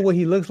don't know what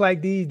he looks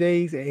like these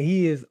days, and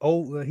he is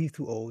old. Well, he's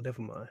too old.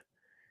 Never mind.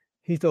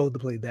 He's too old to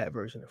play that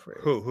version of Fred.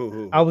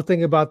 Who? I was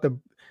thinking about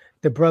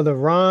the brother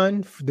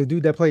Ron, the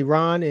dude that played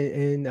Ron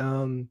in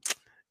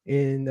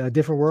a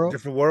Different World.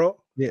 Different World.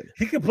 Yeah,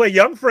 he can play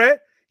young Fred.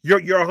 You're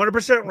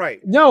 100% right.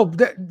 No,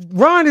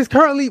 Ron is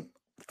currently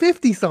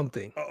 50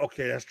 something. Oh,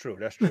 okay, that's true.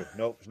 That's true.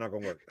 Nope, it's not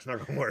gonna work. It's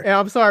not gonna work. And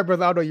I'm sorry,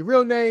 brother. I don't know your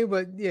real name,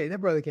 but yeah,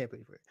 that brother can't play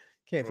Fred.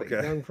 Can't play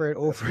young Fred,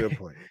 old Fred. Good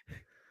point.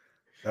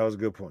 That was a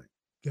good point.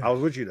 Yeah. I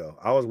was with you though.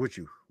 I was with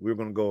you. We were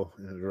gonna go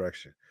in a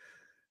direction.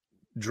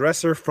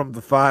 Dresser from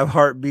the 5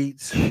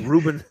 Heartbeats.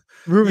 Ruben.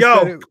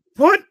 Yo,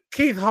 put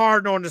Keith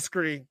Harden on the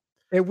screen.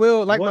 It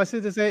will, like my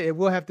sister said, it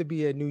will have to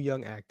be a new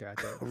young actor.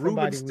 I think.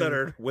 Ruben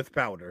stuttered with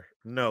powder.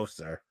 No,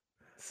 sir.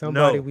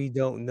 Somebody we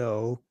don't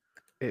know.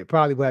 It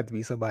probably will have to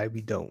be somebody we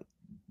don't.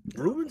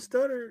 Ruben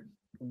stuttered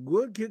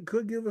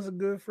could give us a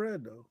good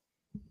friend though.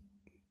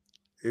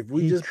 If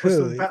we just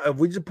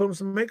put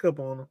some makeup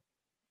on him.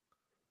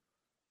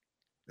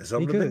 It's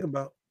something to think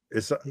about.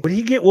 Would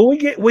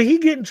he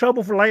get in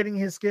trouble for lighting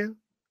his skin?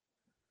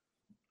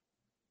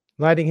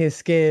 Lighting his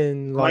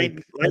skin,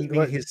 lighting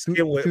his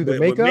skin with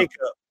makeup.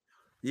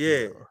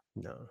 Yeah.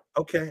 No.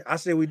 Okay, I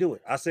say we do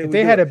it. I say if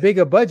they had a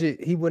bigger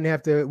budget, he wouldn't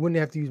have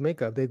to use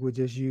makeup. They would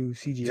just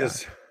use CGI.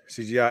 Just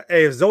CGI.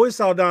 Hey, if Zoe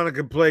Saldana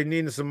could play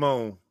Nina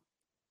Simone,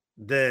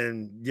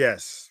 then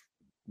yes,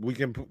 we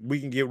can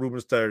get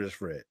Ruben Studdard as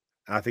Fred.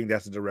 I think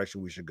that's the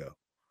direction we should go.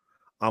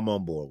 I'm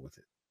on board with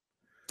it.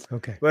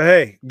 Okay. But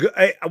hey,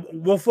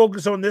 we'll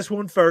focus on this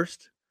one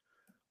first.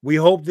 We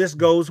hope this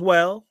goes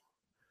well.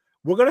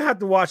 We're gonna have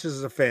to watch this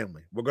as a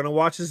family. We're gonna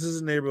watch this as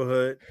a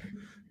neighborhood.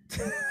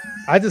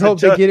 I just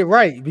hope they get it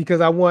right because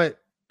I want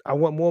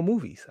more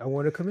movies. I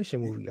want a commission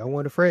movie. I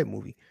want a Fred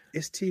movie.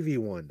 It's TV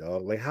One,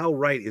 dog. Like, how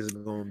right is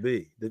it going to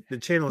be? The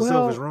channel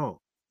itself is wrong.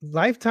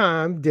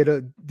 Lifetime did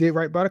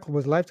right by the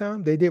was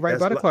Lifetime. They did right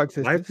by the Clark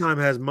sisters. Lifetime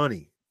has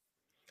money,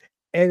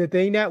 and the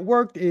thing that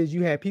worked is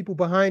you had people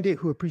behind it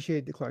who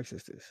appreciated the Clark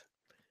sisters.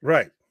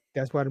 Right.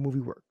 That's why the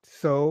movie worked.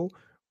 So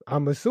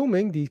I'm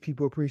assuming these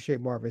people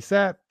appreciate Marvin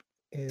Sapp,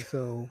 and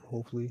so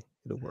hopefully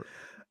it'll work.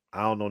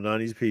 I don't know none of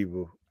these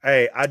people.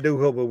 Hey, I do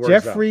hope it works.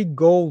 Jeffrey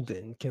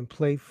Golden can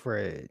play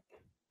Fred.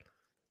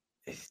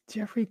 Is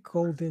Jeffrey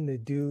Golden the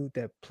dude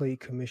that played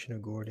Commissioner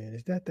Gordon?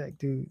 Is that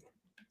dude?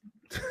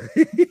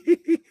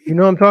 You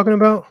know what I'm talking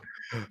about?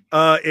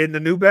 In the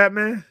new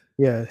Batman?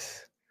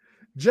 Yes.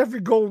 Jeffrey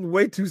Golden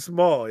way too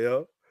small,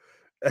 yo.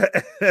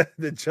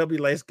 The chubby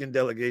light-skinned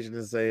delegation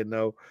is saying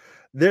no.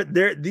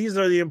 These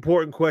are the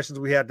important questions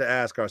we have to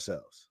ask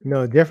ourselves.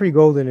 No, Jeffrey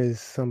Golden is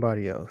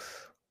somebody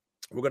else.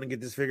 We're gonna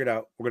get this figured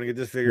out.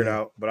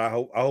 But I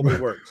hope it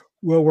works.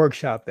 We'll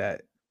workshop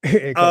that.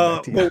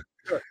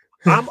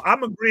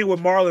 I'm agreeing with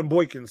Marlon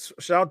Boykins.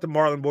 Shout out to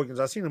Marlon Boykins.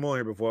 I've seen him on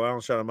here before. I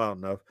don't shout him out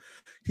enough.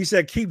 He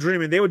said, "Keep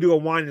dreaming." They would do a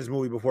Winans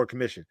movie before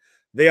commission.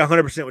 They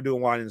 100% would do a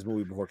Winans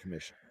movie before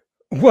commission.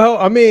 Well,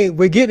 I mean,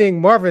 we're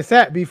getting Marvin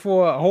Sapp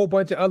before a whole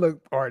bunch of other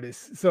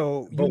artists,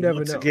 so you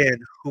never know. Again,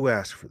 who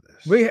asked for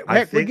this?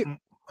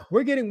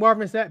 We're getting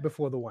Marvin Sapp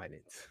before the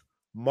Winans.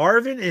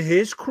 Marvin and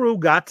his crew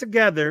got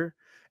together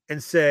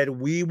and said,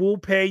 "We will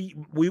pay."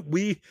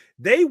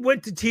 They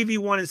went to TV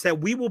One and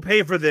said, "We will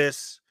pay for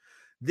this.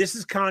 This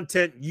is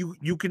content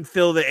you can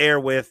fill the air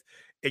with,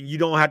 and you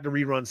don't have to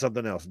rerun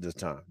something else at this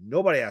time."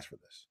 Nobody asked for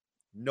this.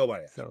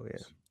 Nobody asked for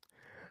this.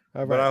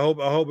 All right. But I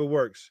hope it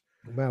works.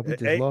 Wow, we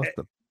just lost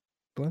a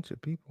bunch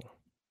of people.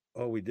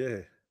 Oh, we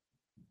did.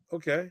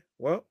 Okay.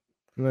 Well,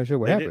 I'm not sure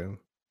what happened.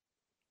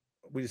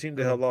 We seem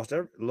to have lost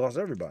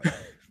everybody.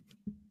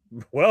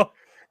 Well,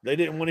 they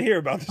didn't want to hear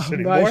about this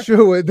anymore.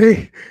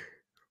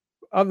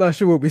 I'm not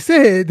sure what we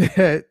said.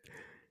 That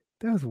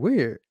was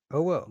weird.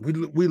 Oh well.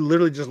 We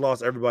literally just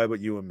lost everybody but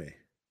you and me.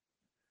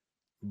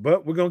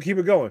 But we're gonna keep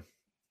it going.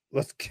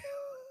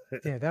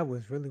 Yeah, that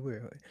was really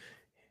weird.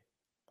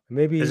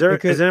 Maybe is there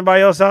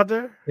anybody else out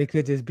there? It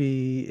could just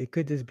be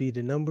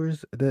the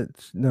numbers. They're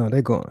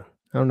gone.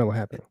 I don't know what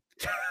happened.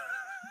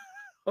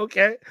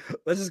 Okay,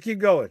 let's just keep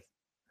going.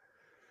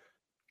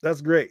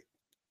 That's great.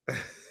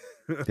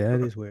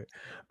 That is weird.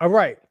 All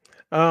right.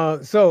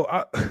 So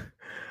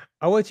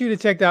I want you to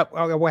check out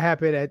what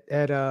happened at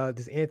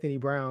this Anthony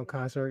Brown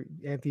concert,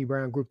 Anthony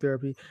Brown Group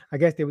Therapy. I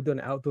guess they were doing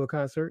an outdoor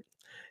concert.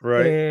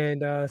 Right.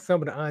 And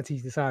some of the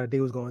aunties decided they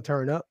was going to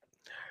turn up.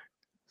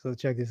 So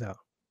check this out.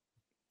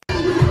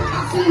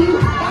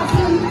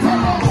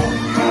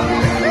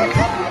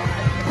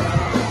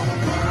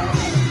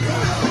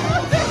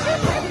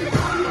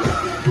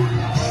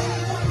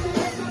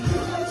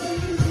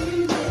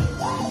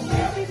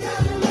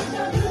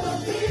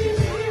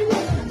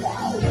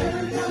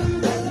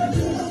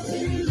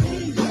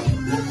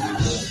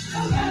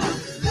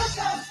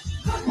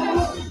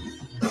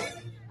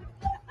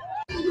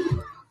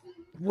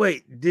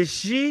 Wait, did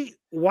she?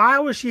 Why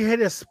was she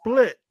hit a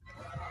split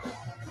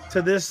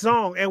to this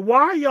song? And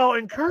why are y'all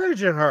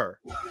encouraging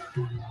her?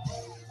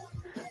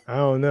 I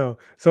don't know.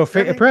 So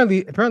That ain't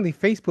apparently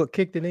Facebook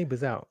kicked the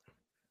neighbors out.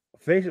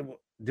 Facebook.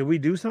 Did we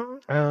do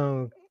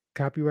something?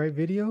 Copyright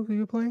videos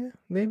you were playing,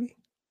 maybe?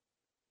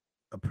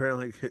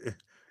 Apparently,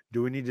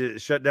 do we need to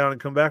shut down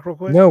and come back real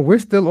quick? No, we're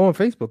still on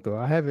Facebook though.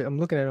 I have it. I'm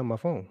looking at it on my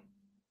phone.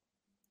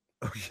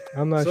 Okay.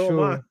 I'm not So am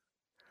I. sure.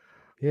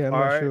 Yeah, I'm All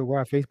not right. sure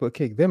why Facebook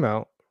kicked them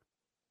out.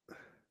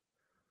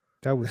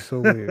 That was so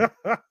weird.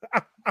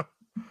 All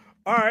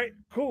right,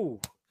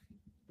 cool.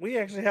 We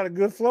actually had a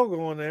good flow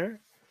going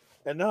there.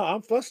 And now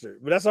I'm flustered,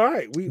 but that's all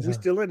right. We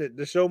still in it.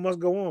 The show must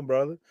go on,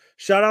 brother.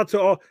 Shout out to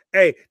all.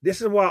 Hey,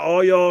 this is why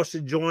all y'all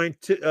should join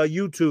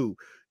YouTube.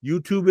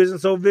 YouTube isn't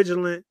so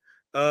vigilant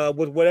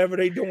with whatever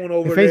they doing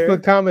over Facebook there.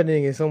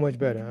 commenting is so much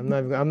better.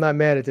 I'm not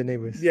mad at the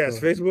neighbors. Yes,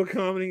 So. Facebook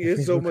commenting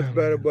is so Facebook much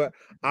better. commenting.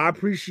 But I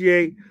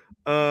appreciate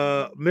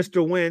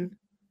Mr. Wynn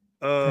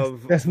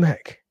of That's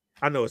Mac.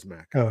 I know it's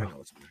Mac. Oh. I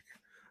know it's Mac.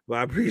 But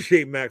I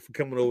appreciate Mac for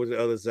coming over to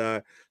the other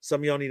side.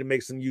 Some of y'all need to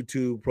make some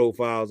YouTube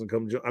profiles and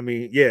come join.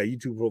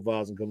 YouTube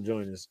profiles and come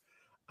join us.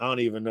 I don't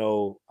even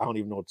know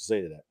what to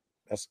say to that.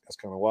 That's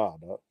kind of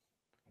wild, dog.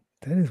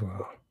 That is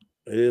wild.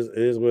 It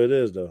is what it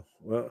is, though.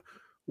 Well,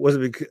 was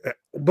it?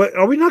 But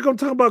are we not going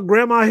to talk about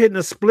Grandma hitting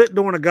a split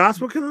during a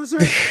gospel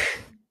concert?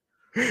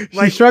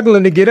 She's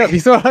struggling to get up. You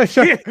saw her.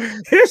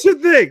 Here's the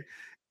thing: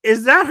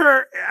 is that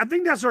her? I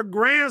think that's her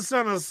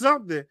grandson or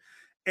something,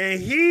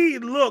 and he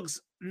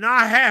looks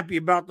not happy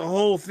about the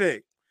whole thing.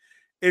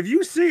 If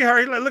you see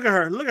her, like, look at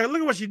her, look at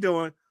what she's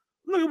doing.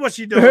 Look at what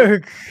she's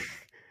doing.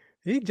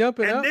 He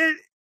jumping and up. Then,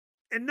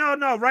 and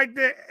no, right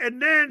there.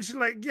 And then she's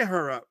like, get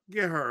her up.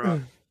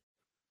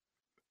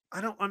 I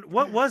don't.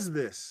 What was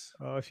this?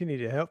 Oh, she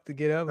needed help to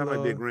get up. That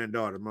might be a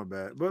granddaughter. My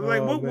bad. But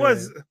what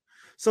was?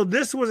 So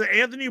this was an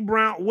Anthony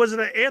Brown. Was it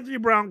an Anthony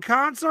Brown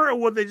concert, or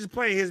were they just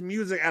playing his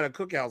music at a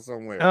cookout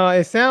somewhere?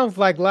 It sounds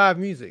like live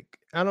music.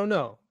 I don't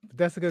know.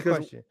 That's a good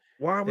question.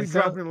 Why are we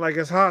dropping like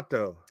it's hot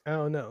though? I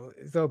don't know.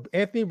 So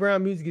Anthony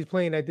Brown music is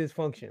playing at this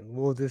function.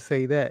 We'll just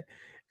say that,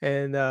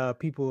 and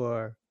people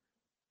are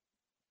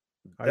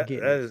getting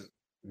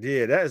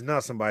it. That is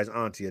not somebody's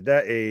auntie. At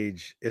that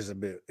age, is a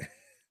bit.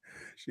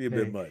 She a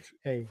bit much.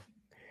 Hey,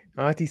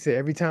 auntie said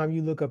every time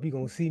you look up, you're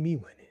gonna see me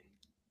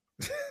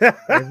winning.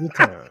 Every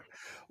time.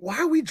 Why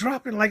are we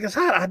dropping like it's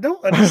hot? I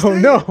don't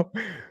understand. I don't know.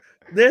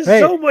 There's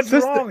so much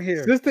wrong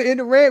here. Sister in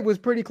the red was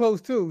pretty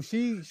close too.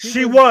 She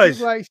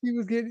was like she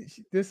was getting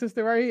this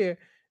sister right here.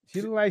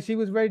 She looked like she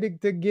was ready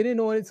to get in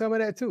on it. Some of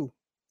that too.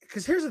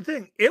 Because here's the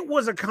thing: it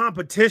was a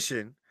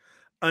competition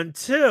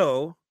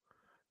until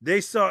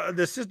they saw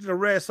the sister in the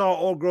red saw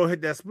old girl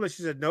hit that split.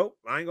 She said, "Nope,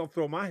 I ain't gonna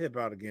throw my hip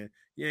out again.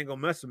 You ain't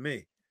gonna mess with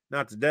me,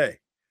 not today."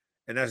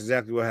 And that's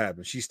exactly what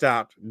happened. She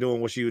stopped doing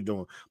what she was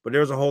doing, but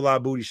there was a whole lot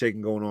of booty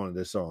shaking going on in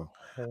this song.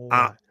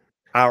 I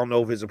don't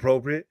know if it's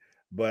appropriate.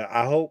 But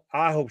I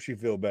hope she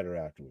feel better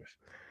afterwards.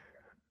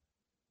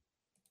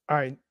 All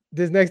right.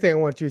 This next thing I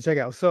want you to check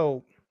out.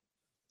 So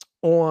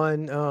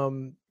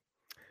on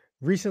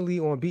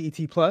recently on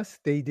BET Plus,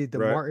 they did the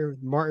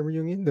Martin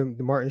reunion,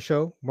 the Martin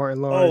show,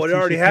 Martin Lawrence. Oh, it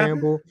already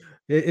happened?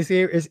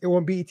 It's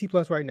on BET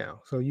Plus right now.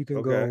 So you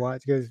can go and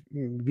watch because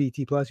BET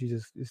Plus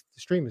it's the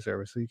streaming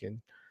service, so you can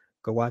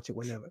go watch it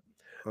whenever.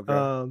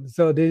 Okay.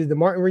 So there's the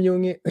Martin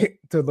reunion.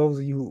 To those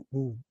of you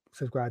who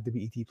subscribe to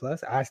BET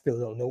Plus, I still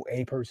don't know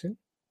a person.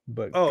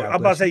 But I'm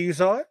about to say you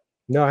saw it?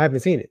 No, I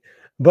haven't seen it,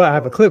 but I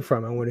have a clip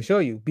from it I want to show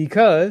you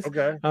because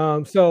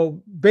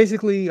so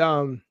basically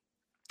the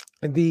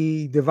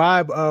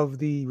vibe of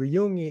the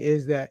reunion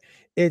is that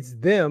it's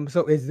them.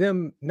 So it's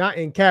them not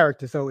in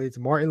character. So it's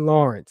Martin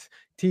Lawrence,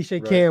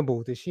 Tisha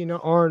Campbell, Tashina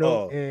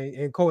Arnold,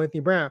 and Cole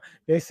Anthony Brown.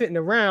 They're sitting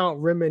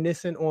around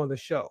reminiscing on the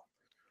show.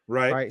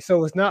 Right.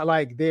 So it's not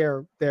like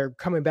they're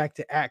coming back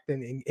to act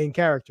in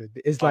character.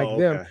 It's like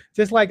them,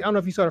 just like I don't know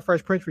if you saw the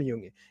Fresh Prince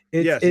reunion.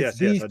 It's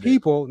these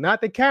people,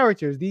 not the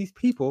characters, these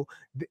people.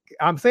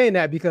 I'm saying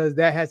that because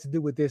that has to do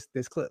with this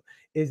clip.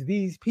 It's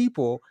these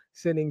people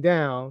sitting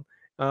down,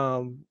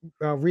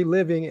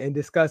 reliving and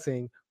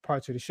discussing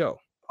parts of the show.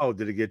 Oh,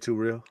 did it get too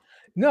real?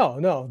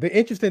 No. The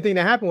interesting thing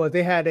that happened was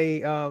they had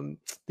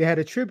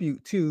a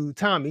tribute to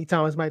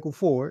Thomas Michael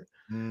Ford.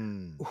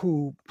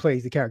 Who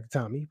plays the character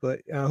Tommy, but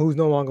who's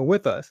no longer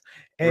with us.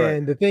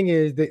 And the thing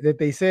is that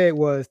they said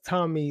was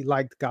Tommy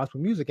liked gospel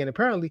music, and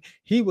apparently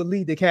he would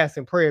lead the cast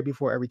in prayer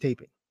before every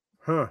taping.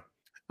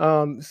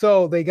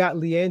 So they got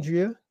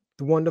Leandria,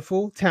 the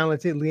wonderful,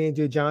 talented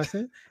Leandria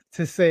Johnson,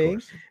 to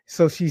sing.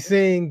 So she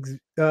sings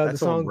the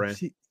song.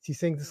 She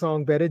sings the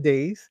song "Better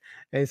Days,"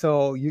 and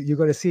so you're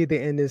going to see it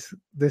in this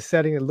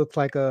setting. It looks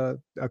like a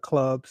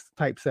club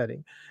type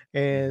setting,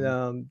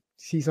 and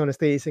she's on the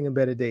stage singing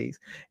 "Better Days."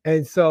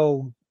 And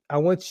so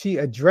she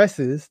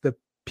addresses the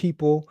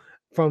people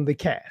from the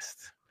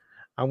cast.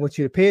 I want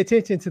you to pay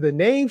attention to the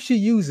name she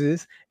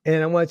uses,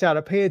 and I want y'all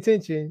to pay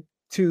attention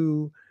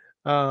to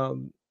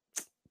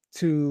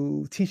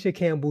Tisha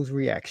Campbell's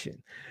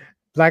reaction.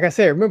 Like I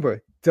said,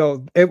 remember,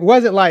 So it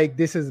wasn't like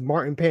this is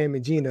Martin, Pam,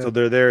 and Gina. So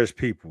they're there as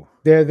people.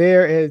 They're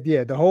there as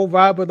the whole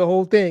vibe of the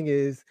whole thing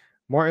is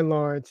Martin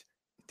Lawrence,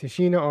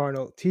 Tashina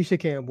Arnold, Tisha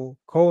Campbell,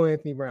 Cole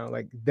Anthony Brown.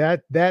 Like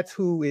that. That's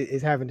who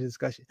is having the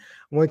discussion.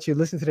 Once you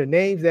listen to the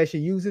names that she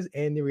uses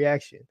and the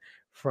reaction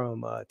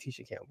from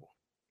Tisha Campbell.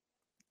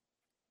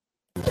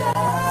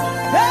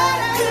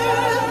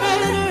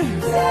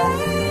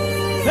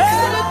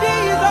 Better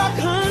days are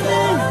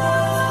coming.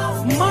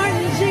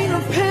 Martin, Gina,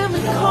 Pam,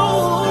 and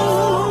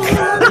Cole.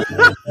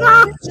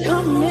 It's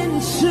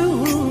coming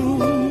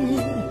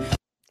soon.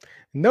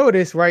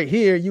 Notice right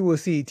here, you will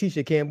see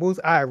Tisha Campbell's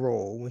eye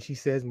roll when she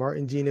says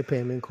Martin, Gina,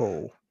 Pam, and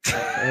Cole,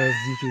 as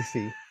you can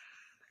see.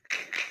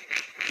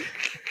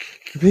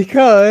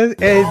 Because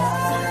and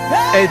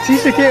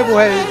Tisha Campbell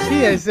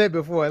has said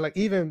before, like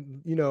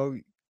even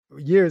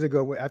years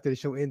ago after the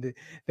show ended,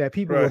 that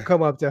people would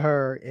come up to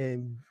her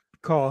and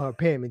call her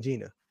Pam and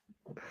Gina.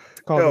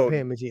 Call them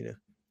Pam and Gina.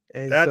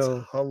 And that's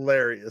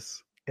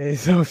hilarious. And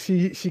so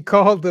she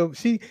called them.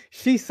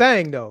 She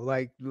sang though,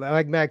 like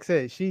Max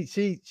said,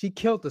 she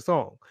killed the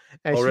song,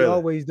 as she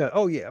always does.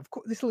 Oh yeah, of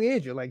course. This is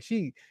Leandra. Like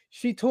she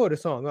tore the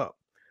song up.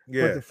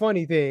 Yeah. But the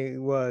funny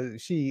thing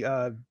was she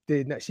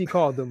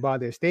called them by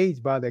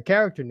their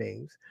character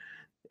names,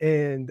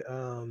 and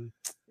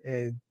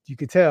you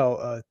could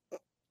tell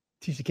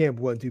Tisha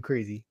Campbell wasn't too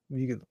crazy.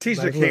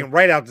 Tisha came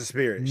right out the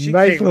spirit. She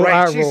nice came little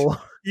right. Eye roll.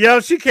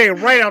 She came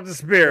right out the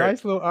spirit.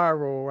 Nice little eye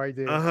roll right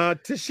there.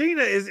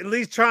 Tashina is at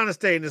least trying to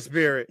stay in the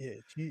spirit.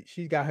 Yeah,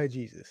 she got her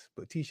Jesus,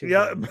 but Tisha.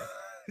 Yeah,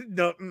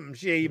 no,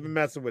 she ain't even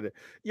messing with it.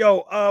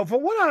 Yo,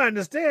 from what I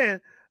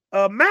understand,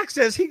 Max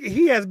says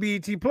he has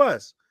BET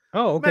Plus.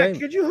 Oh, okay. Max,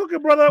 could you hook a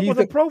brother up with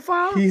a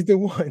profile? He's the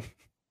one.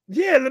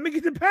 Yeah, let me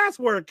get the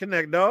password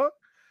connect, dog.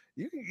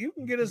 You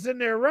can get us in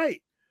there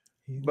right.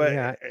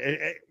 But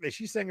and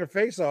she sang her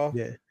face off.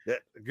 Yeah,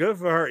 good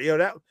for her. Yo,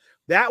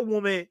 that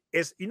woman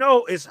is,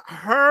 it's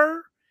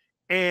her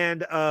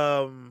and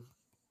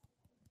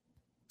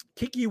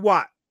Kiki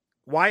Wyatt.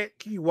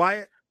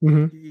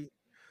 Mm-hmm.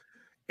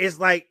 It's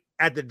like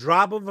at the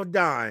drop of a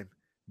dime,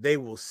 they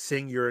will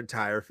sing your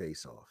entire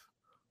face off.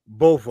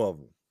 Both of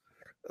them.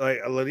 Like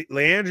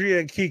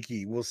Leandria and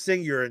Kiki will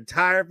sing your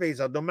entire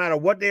face off, no matter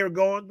what they were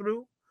going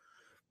through.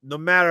 No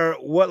matter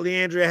what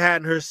Leandria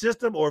had in her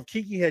system, or if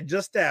Kiki had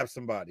just stabbed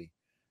somebody,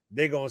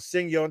 they're going to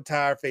sing your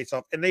entire face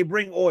off. And they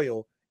bring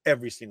oil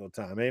every single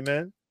time.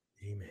 Amen?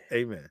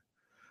 Amen.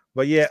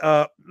 But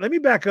yeah, let me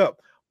back up.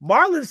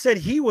 Marlon said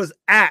he was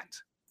at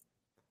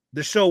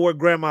the show where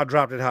Grandma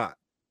dropped it hot.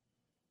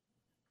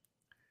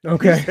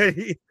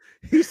 Okay.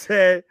 He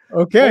said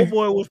okay. Old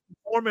Boy was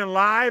performing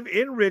live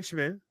in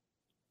Richmond.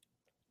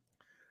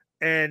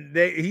 And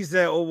he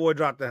said Old Boy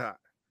dropped it hot.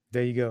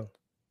 There you go.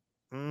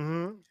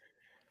 Mm-hmm.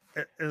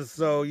 And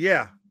so,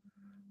 yeah,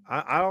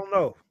 I don't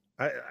know.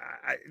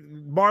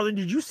 Marlon,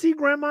 did you see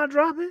Grandma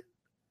drop it?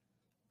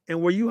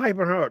 And were you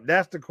hyping her up?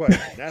 That's the question.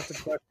 That's the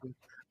question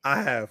I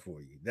have for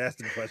you.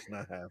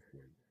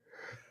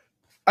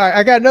 All right,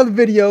 I got another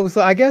video.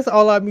 So I guess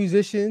all our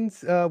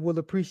musicians will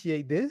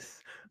appreciate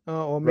this,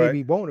 or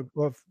maybe won't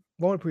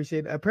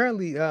appreciate it.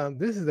 Apparently,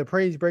 this is a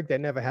praise break that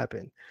never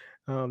happened.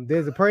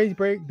 There's a praise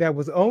break that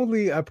was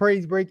only a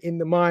praise break in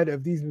the mind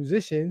of these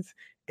musicians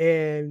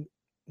and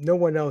no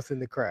one else in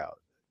the crowd.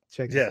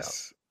 Check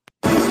this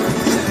out.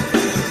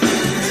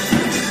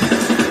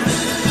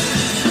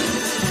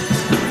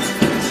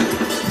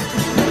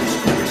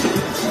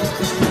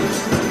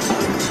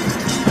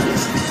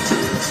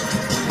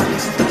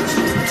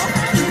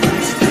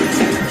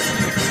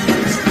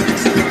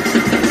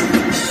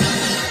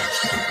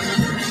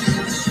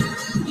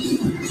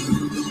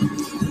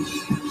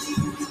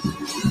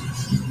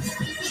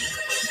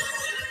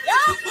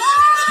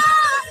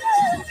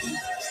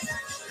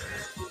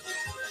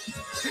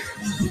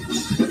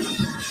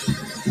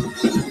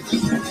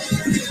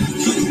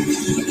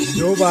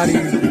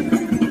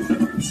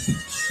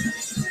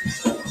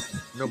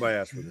 Nobody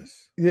asked for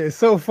this. Yeah,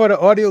 so for the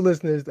audio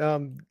listeners,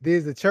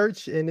 there's a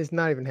church and it's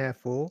not even half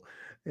full,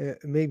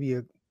 maybe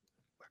a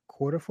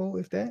quarter full,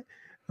 if that.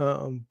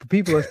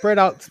 People are spread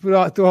out through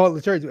all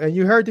the church, and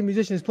you heard the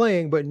musicians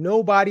playing, but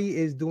nobody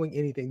is doing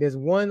anything. There's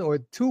one or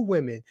two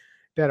women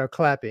that are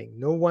clapping.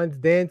 No one's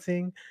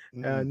dancing.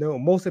 No,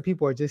 most of the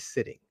people are just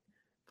sitting.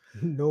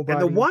 Nobody.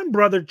 And the one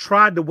brother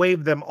tried to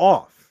wave them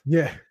off.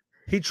 Yeah,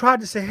 he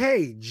tried to say,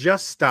 "Hey,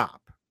 just stop."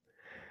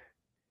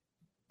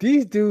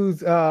 These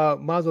dudes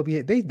might as well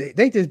be. They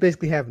just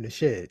basically having a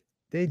shed.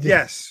 They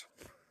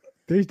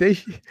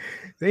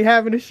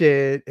having a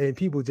shed, and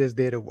people just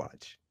there to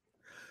watch.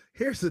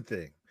 Here's the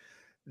thing.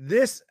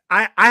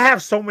 I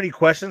have so many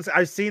questions.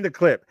 I've seen the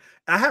clip.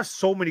 I have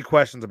so many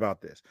questions about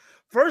this.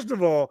 First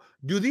of all,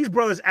 do these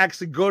brothers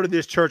actually go to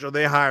this church, or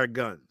they hire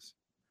guns?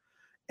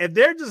 If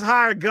they're just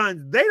hired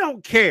guns, they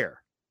don't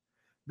care.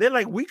 They're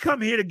like, we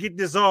come here to get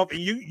this off, and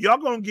y'all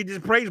gonna get this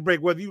praise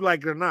break whether you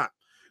like it or not.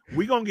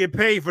 We're gonna get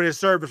paid for this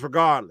service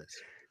regardless.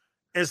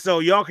 And so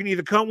y'all can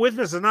either come with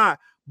us or not.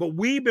 But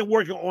we've been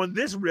working on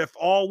this riff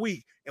all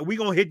week, and we're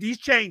gonna hit these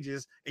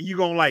changes, and you're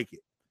gonna like it.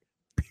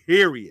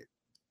 Period.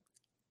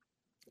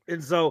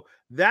 And so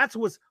that's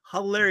what's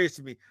hilarious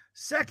to me.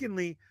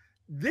 Secondly,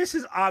 this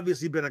has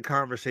obviously been a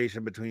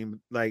conversation between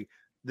like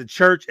the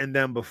church and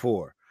them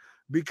before,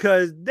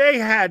 because they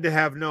had to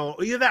have known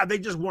either that they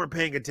just weren't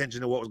paying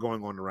attention to what was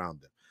going on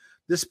around them.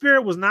 The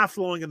spirit was not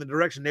flowing in the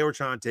direction they were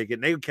trying to take it,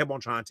 and they kept on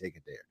trying to take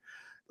it there.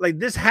 Like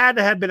this had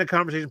to have been a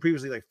conversation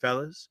previously, like,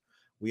 fellas,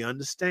 we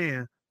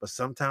understand, but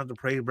sometimes the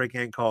praise break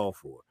ain't called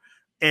for.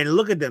 And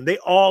look at them. They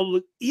all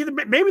look, either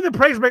maybe the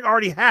praise break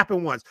already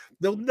happened once.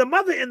 The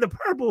mother in the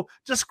purple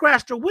just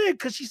scratched her wig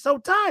because she's so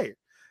tired.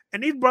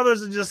 And these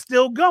brothers are just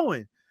still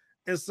going.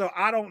 And so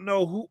I don't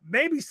know who,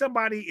 maybe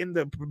somebody in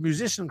the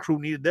musician crew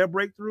needed their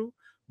breakthrough,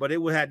 but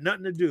it had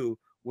nothing to do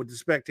with the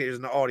spectators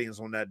and the audience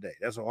on that day.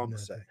 That's all I'm going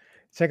to say.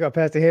 Check out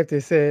Pastor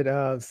Hampton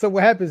said, so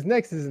what happens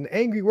next is an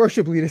angry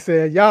worship leader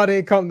said, y'all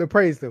didn't come to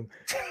praise them.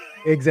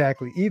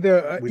 Exactly.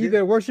 Either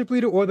the worship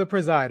leader or the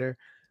presider,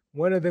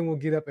 one of them will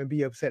get up and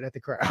be upset at the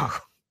crowd.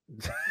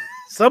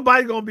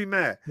 Somebody's gonna be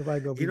mad.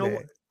 Somebody's gonna be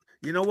mad.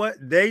 You know what?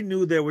 They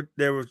knew there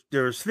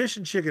was fish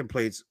and chicken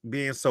plates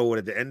being sold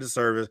at the end of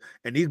service,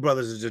 and these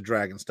brothers are just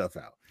dragging stuff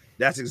out.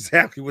 That's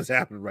exactly what's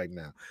happening right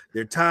now.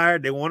 They're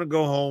tired, they want to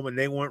go home, and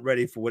they weren't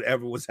ready for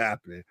whatever was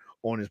happening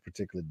on this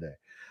particular day.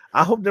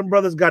 I hope them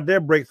brothers got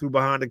their breakthrough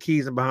behind the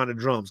keys and behind the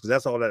drums, because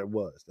that's all that it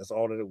was. That's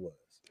all that it was.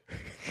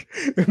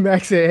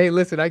 Max said, hey,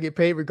 listen, I get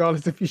paid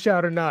regardless if you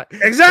shout or not.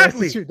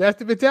 Exactly. That's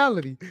the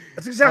mentality.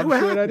 That's exactly what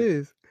happened. That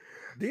is.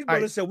 These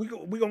brothers said, we're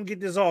going to get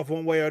this off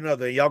one way or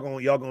another, and y'all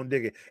gonna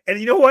dig it. And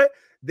you know what?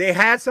 They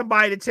had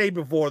somebody to tape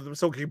it for them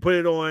so they can put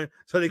it on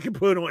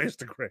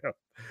Instagram.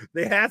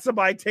 They had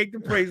somebody take the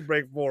praise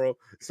break for them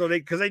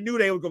because they knew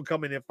they were going to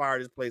come in and fire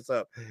this place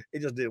up.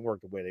 It just didn't work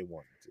the way they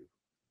wanted to.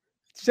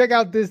 Check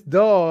out this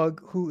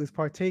dog who is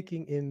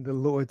partaking in the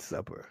Lord's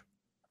Supper.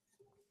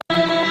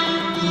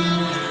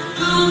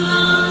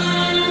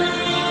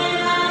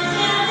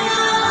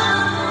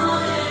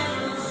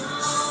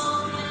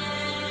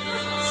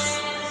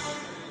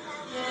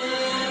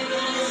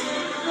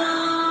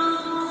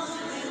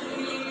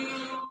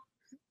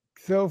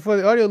 So for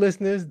the audio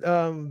listeners,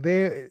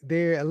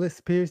 their list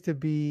appears to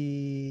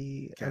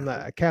be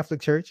a Catholic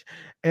church.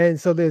 And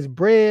so there's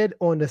bread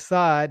on the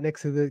side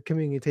next to the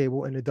communion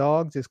table, and the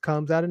dog just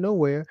comes out of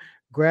nowhere,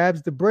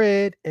 grabs the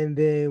bread, and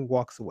then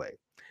walks away.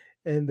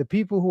 And the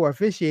people who are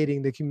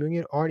officiating the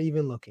communion aren't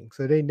even looking.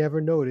 So they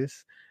never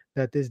notice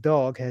that this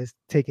dog has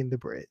taken the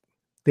bread.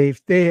 He's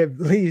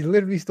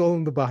literally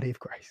stolen the body of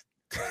Christ.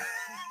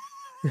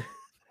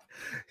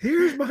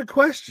 Here's my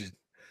question.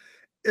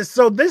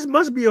 So this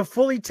must be a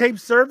fully taped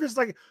service.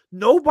 Like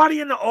nobody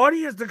in the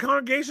audience, the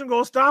congregation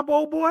gonna stop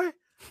old boy,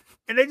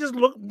 and they just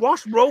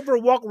watch Rover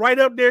walk right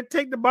up there,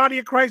 take the body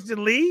of Christ,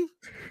 and leave.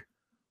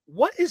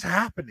 What is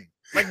happening?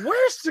 Like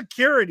where's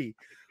security?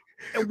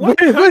 And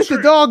what's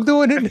the dog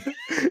doing in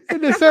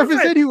the service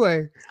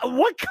anyway?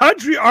 What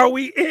country are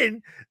we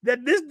in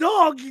that this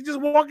dog can just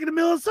walk in the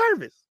middle of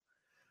service?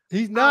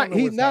 He's not a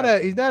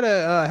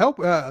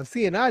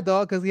CNI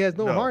dog because he has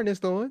no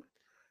harness on.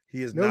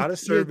 He is not a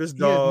service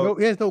dog.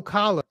 He has no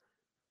collar.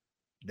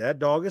 That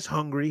dog is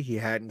hungry. He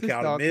hadn't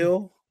counted a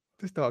meal.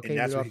 This dog came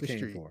off the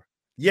street.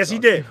 Yes, he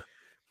did.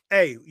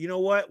 Hey, you know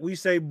what? We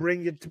say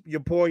bring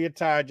your poor, your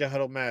tired, your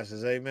huddled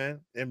masses.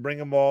 Amen. And bring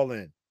them all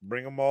in.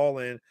 Bring them all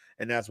in.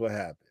 And that's what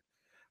happened.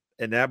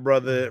 And that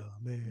brother,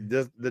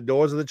 the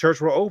doors of the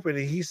church were open.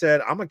 And he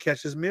said, I'm going to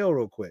catch this meal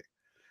real quick.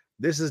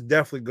 This is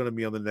definitely going to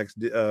be on the next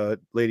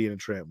Lady and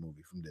the Tramp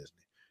movie from Disney.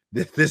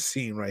 This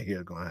scene right here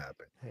is going to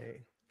happen.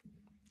 Hey.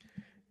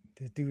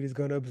 This dude is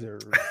going to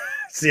observe.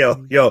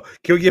 Yo,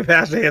 can we get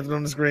Pastor Hampton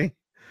on the screen?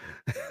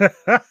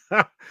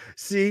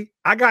 See,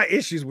 I got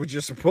issues with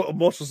your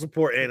emotional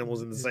support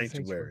animals in the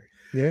sanctuary.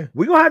 Yeah.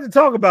 We're going to have to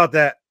talk about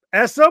that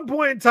at some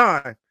point in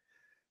time.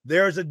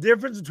 There's a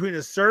difference between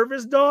a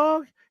service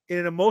dog and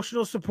an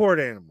emotional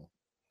support animal.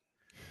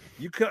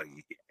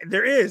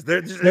 There's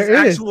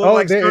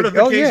actual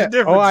certification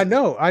difference. Oh, I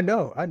know.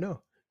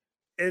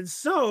 And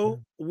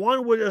so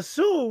one would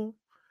assume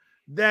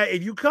that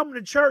if you come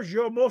to church,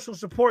 your emotional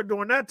support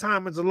during that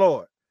time is the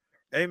Lord.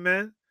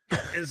 Amen.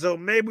 And so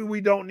maybe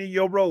we don't need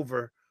your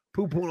Rover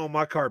poo-pooing on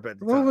my carpet.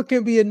 Rover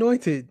can be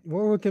anointed.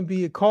 Rover can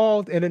be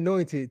called and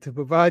anointed to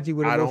provide you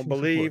with emotional support. I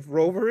don't believe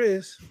Rover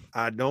is.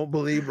 I don't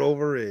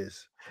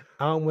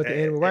want the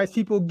animal rights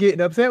people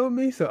getting upset with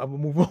me, so I'm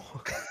gonna move on.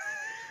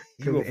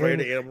 You afraid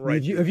of animal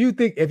rights? If you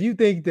think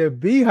the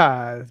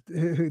beehive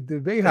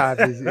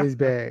is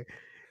bad,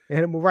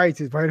 animal rights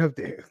is right up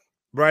there.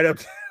 Right up.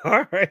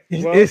 All right.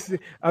 Well,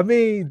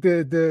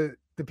 the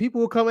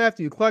people who come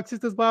after you, Clark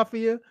Sisters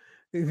Mafia,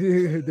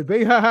 the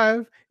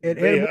Beehive, and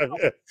animal.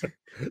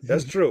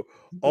 That's true.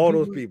 All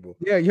those people.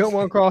 Yeah, you don't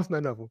want to cross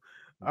none of them.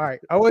 All right.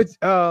 I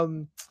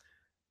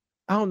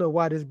don't know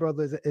why this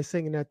brother is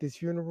singing at this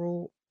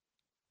funeral.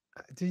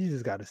 You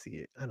just got to see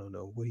it. I don't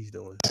know what he's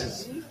doing.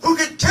 Who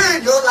can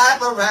turn your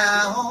life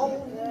around?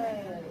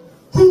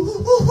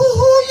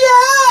 Ooh,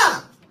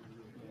 yeah.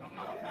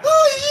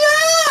 Oh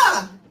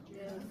yeah.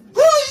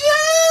 Oh, yeah.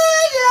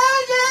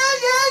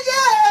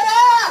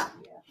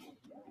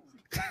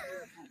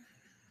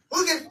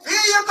 Who can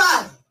feel your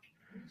body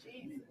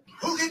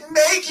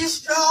make you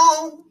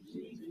strong,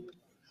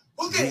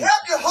 who can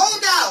help you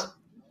hold out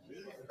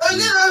a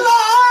little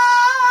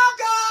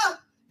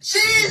longer.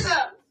 Jesus.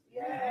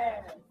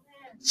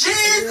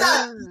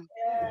 Jesus.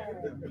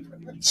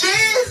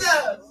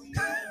 Jesus.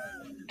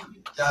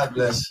 God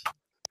bless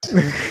you.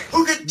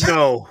 Who can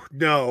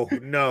No.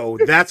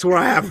 That's where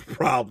I have a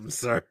problem,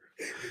 sir.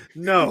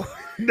 No.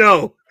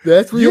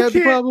 That's where you You have the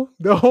can't- problem.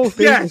 The whole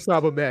thing Yes. is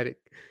problematic.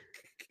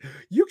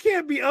 You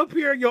can't be up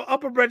here in your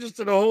upper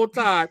register the whole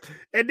time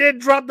and then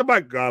drop the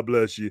mic. God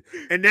bless you.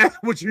 And that's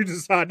what you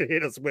decide to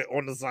hit us with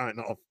on the sign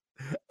off.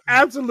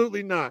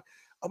 Absolutely not.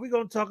 Are we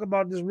going to talk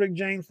about this Rick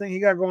James thing he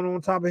got going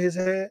on top of his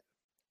head?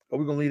 Or are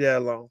we going to leave that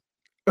alone?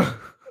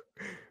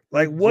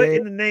 Like, what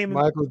in the name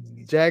of Michael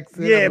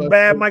Jackson? Yeah,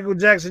 bad Michael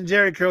Jackson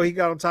Jerry curl he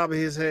got on top of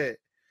his head.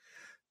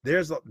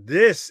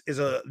 This is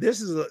a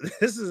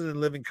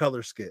living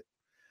color skit.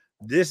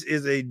 This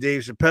is a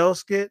Dave Chappelle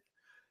skit.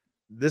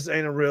 This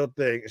ain't a real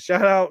thing.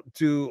 Shout out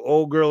to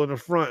old girl in the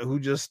front who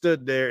just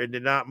stood there and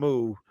did not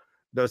move.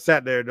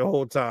 Sat there the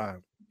whole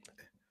time.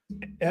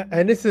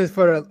 And this is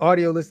for the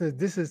audio listeners.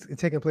 This is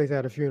taking place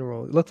at a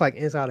funeral. It looks like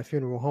inside a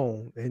funeral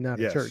home and not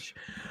a church.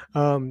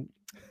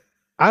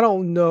 I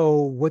don't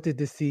know what the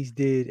deceased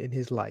did in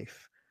his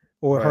life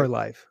or her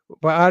life,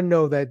 but I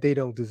know that they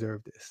don't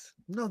deserve this.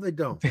 No, they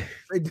don't.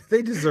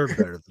 They deserve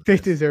better. They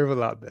deserve a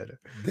lot better.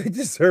 They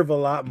deserve a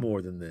lot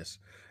more than this.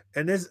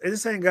 And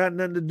this ain't got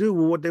nothing to do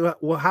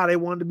with how they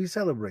wanted to be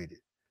celebrated.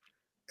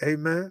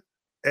 Amen.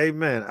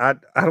 I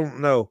don't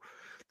know.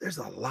 There's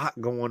a lot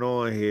going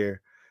on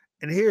here.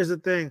 And here's the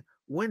thing,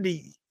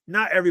 Wendy,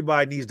 not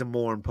everybody needs to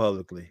mourn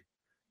publicly.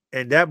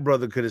 And that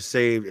brother could have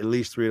saved at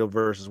least 3 of the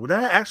verses. Was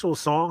that an actual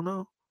song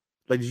though?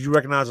 Like, did you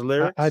recognize the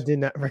lyrics? I did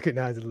not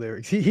recognize the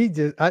lyrics. He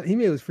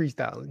was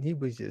freestyling. He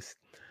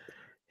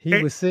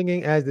was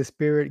singing as the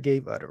spirit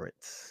gave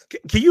utterance.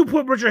 Can you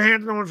put your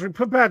hands on the screen?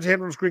 Put Pat's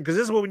hand on the screen, because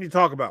this is what we need to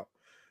talk about.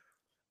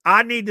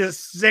 I need the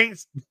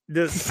saints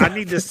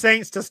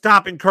to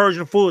stop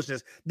encouraging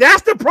foolishness.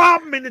 That's the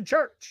problem in the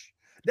church.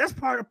 That's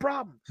part of the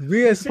problem.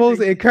 We are supposed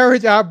to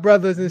encourage our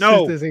brothers and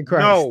sisters in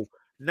Christ. No,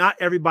 not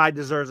everybody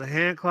deserves a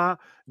hand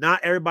clap.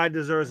 Not everybody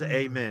deserves an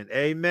amen.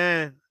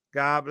 Amen.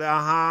 God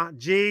bless.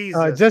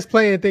 Jesus. Just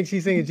playing thinks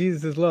she's singing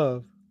Jesus is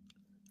Love.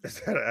 Is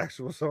that an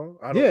actual song?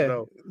 I don't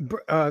know.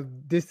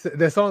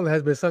 The song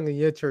has been sung in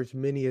your church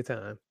many a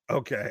time.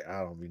 Okay,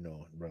 I don't be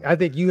knowing, brother. I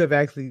think you have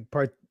actually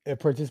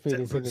participated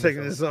in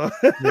singing this song.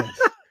 Yes.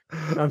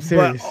 I'm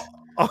serious.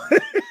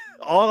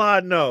 All I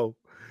know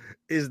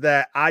is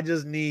that I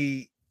just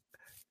need,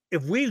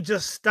 if we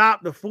just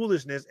stop the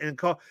foolishness and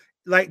call,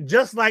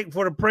 just like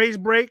for the praise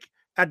break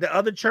at the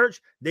other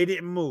church, they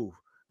didn't move.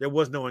 There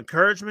was no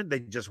encouragement. They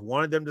just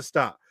wanted them to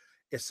stop.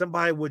 If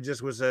somebody would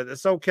say,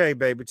 it's okay,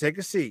 baby, take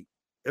a seat.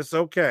 It's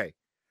okay.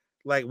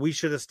 Like, we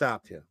should have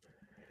stopped him.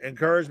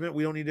 Encouragement,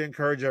 we don't need to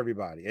encourage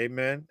everybody.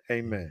 Amen.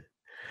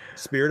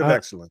 Spirit of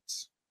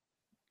excellence.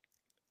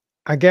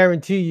 I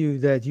guarantee you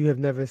that you have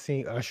never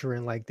seen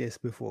ushering like this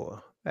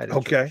before.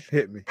 Okay,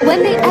 hit me.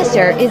 When the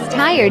usher is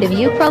tired of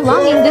you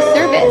prolonging the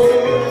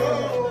service.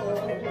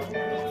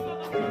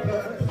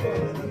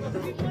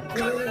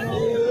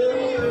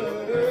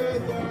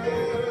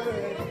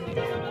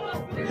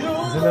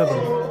 There's another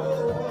one.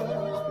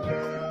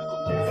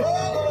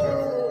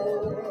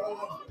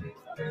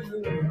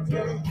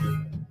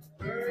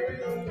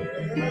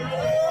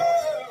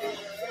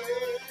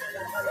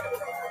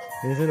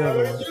 There's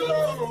another one.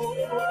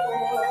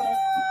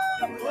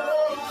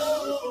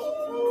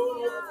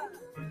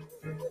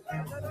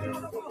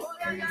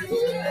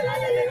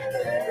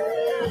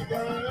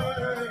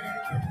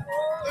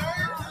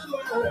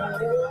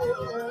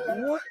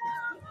 What?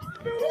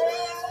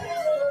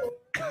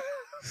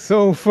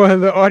 So for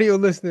the audio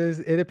listeners,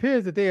 it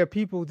appears that there are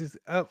people just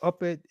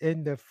up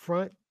in the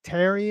front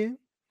tarrying.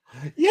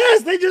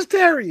 Yes, they just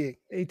tarrying.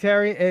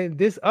 And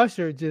this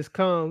usher just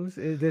comes.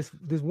 This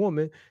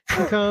woman,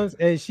 she comes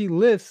and she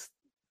lifts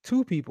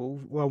 2 people,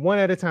 one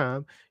at a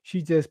time.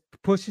 She just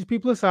pushes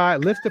people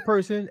aside, lifts the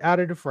person out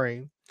of the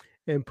frame,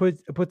 and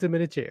puts them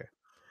in a chair.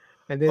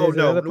 And then there's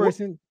another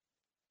person.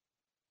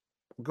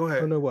 Go ahead.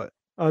 I don't know what.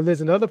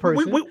 There's another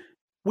person.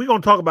 We're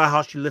gonna talk about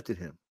how she lifted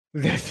him.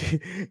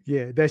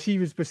 that she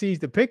proceeds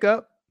to pick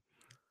up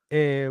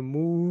and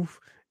move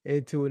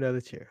into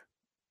another chair.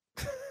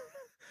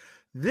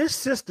 This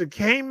sister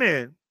came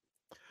in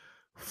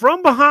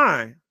from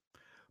behind,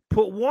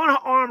 put one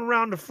arm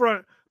around the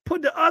front,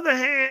 put the other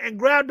hand and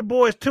grabbed the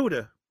boy's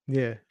tutor.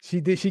 Yeah,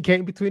 she did. She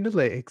came between the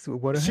legs with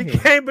one of her hands. She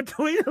came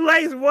between the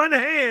legs with one of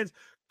her hands,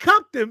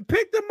 cupped him,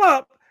 picked him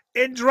up,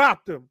 and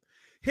dropped him.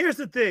 Here's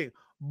the thing.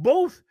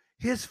 Both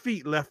his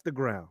feet left the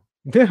ground.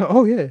 Yeah,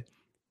 oh, yeah.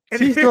 And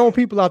she's thrown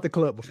people out the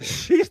club before.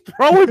 She's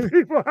throwing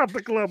people out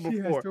the club before. She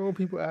has thrown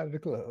people out of the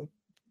club.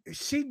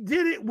 She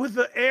did it with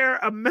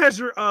a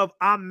measure of,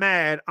 I'm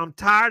mad, I'm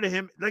tired of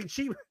him. Like,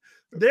 I'm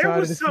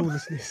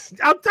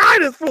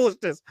tired of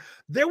foolishness.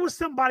 There was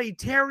somebody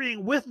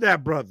tarrying with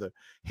that brother,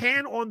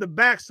 hand on the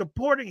back,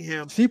 supporting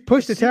him. She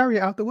pushed the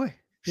terrier out the way.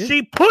 Yeah.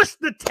 She pushed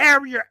the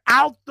terrier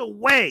out the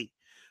way.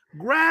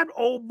 grabbed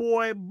old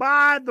boy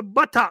by the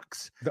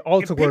buttocks. The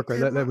altar and picked worker,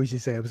 him that up. we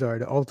should say. I'm sorry,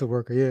 the altar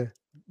worker. Yeah.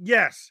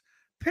 Yes,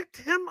 picked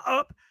him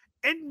up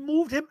and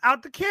moved him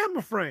out the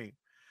camera frame.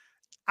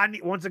 I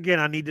need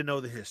to know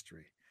the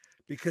history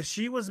because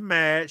she was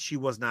mad. She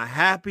was not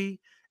happy.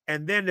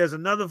 And then there's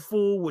another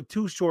fool with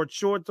too short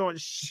shorts on.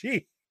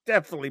 She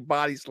definitely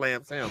body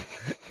slams him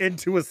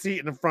into a seat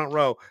in the front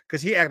row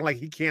because he acting like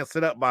he can't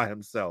sit up by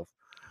himself.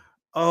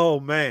 Oh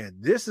man,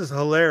 this is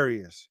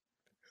hilarious.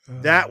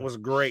 That was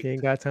great. She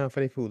ain't got time for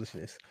their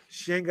foolishness.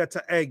 She ain't got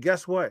to. Hey,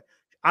 guess what?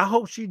 I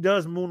hope she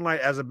does moonlight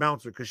as a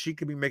bouncer because she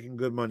could be making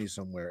good money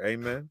somewhere.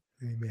 Amen.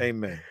 Amen.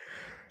 Amen.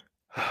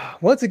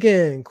 Once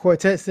again,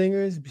 quartet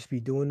singers just be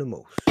doing the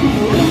most.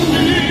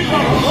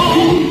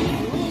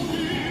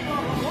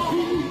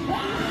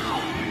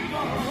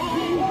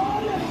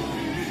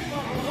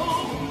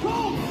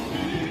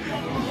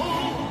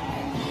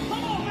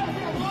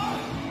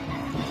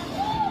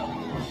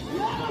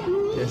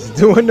 Just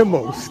doing the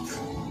most.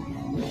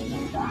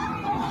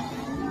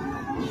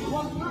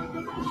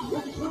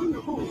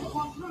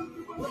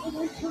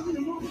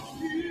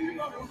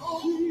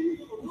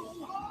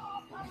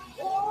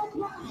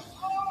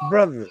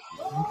 Brother.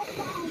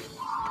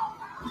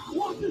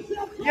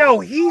 Yo,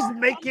 he's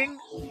making.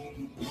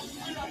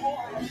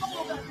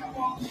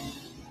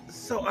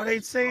 So are they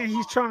saying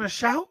he's trying to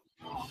shout?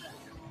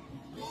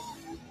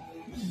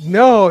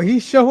 No,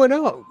 he's showing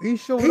up.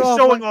 He's showing off.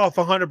 Showing off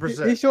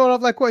 100%. He's showing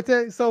off like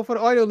quartet. So for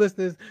the audio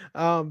listeners,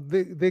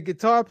 the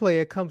guitar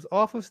player comes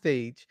off of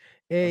stage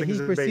and he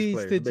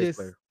proceeds to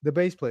the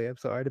bass player. I'm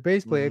sorry, the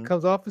bass player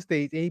comes off the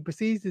stage and he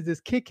proceeds to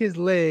just kick his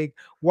leg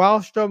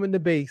while strumming the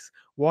bass,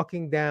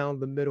 walking down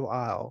the middle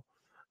aisle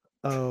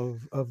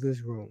of this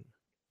room.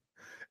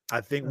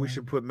 I think we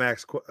should put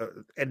Max,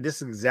 and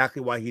this is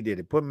exactly why he did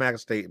it. Put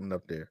Max's statement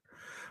up there.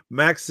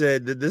 Max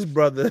said that this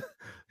brother,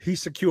 he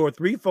secured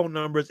 3 phone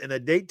numbers and a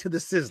date to the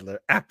Sizzler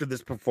after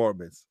this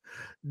performance.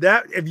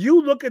 That if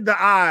you look at the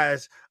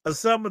eyes of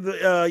some of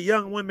the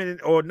young women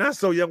or not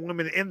so young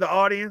women in the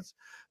audience,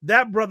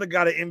 that brother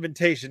got an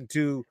invitation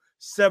to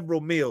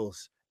several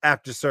meals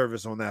after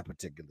service on that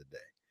particular day.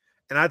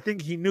 And I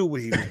think he knew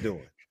what he was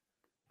doing.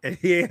 And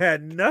he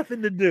had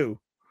nothing to do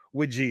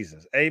with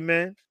Jesus.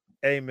 Amen.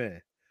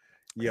 Amen.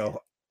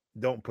 Yo,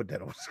 don't put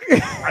that on the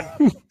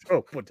screen.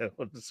 Don't put that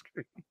on the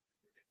screen.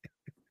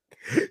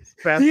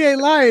 He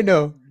ain't lying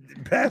though.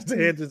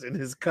 Pastor Andrews in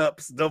his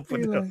cups. Don't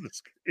put that on the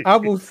screen. I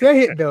will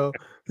say it though.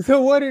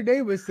 So what her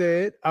neighbor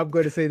said, I'm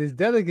going to say this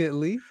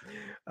delicately.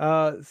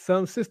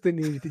 Some sister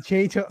needed to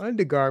change her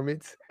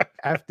undergarments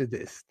after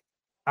this.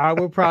 I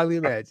would probably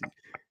imagine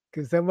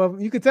because some of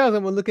them, you could tell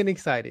someone looking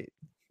excited.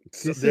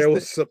 So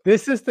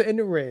this sister in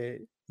the red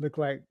looked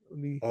like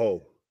me.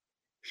 Oh,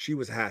 she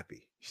was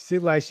happy. She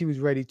looked like she was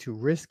ready to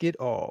risk it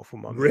all for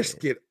my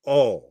risk man. it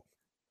all.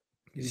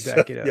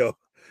 Back it up. Yo,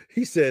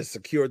 he says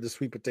secure the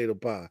sweet potato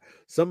pie.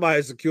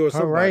 Somebody secure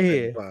some right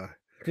here. Pie.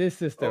 This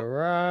sister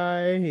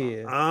right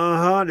here.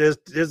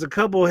 There's a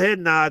couple head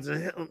nods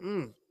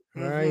and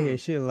right here.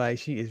 She like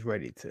she is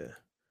ready to.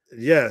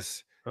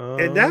 Yes.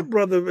 And that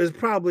brother is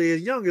probably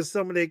as young as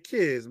some of their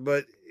kids,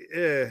 but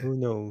who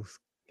knows?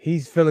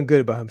 He's feeling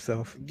good about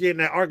himself. Getting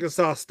that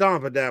Arkansas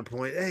stomp at that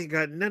point. It ain't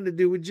got nothing to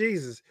do with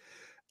Jesus.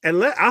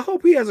 And I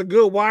hope he has a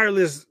good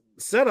wireless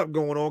setup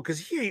going on because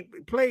he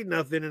ain't played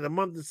nothing in a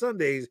month of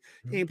Sundays.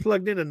 He ain't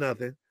plugged into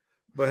nothing.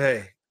 But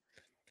hey,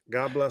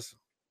 God bless him.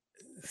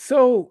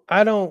 So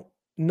I don't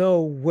know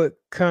what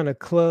kind of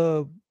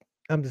club.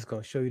 I'm just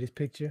going to show you this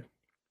picture.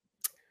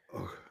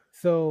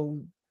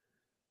 So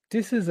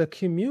this is a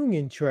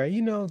communion tray.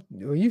 You know,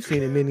 you've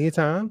seen it many a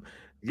time.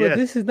 But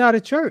this is not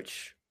a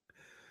church.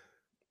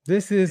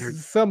 This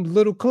is some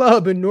little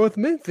club in North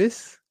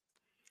Memphis.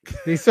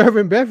 They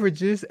serving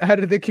beverages out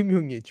of the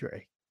communion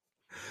tray.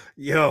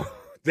 Yo,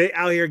 they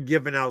out here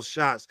giving out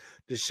shots.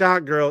 The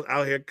shot girls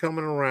out here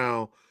coming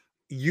around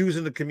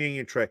using the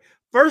communion tray.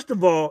 First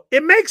of all,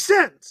 it makes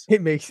sense. I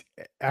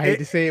hate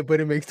to say it, but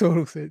it makes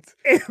total sense.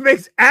 It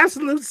makes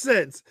absolute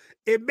sense.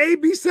 It may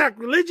be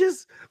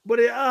sacrilegious, but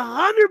it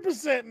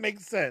 100%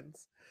 makes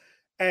sense.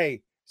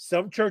 Hey,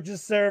 some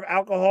churches serve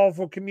alcohol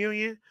for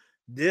communion.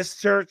 This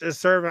church is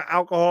serving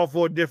alcohol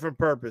for a different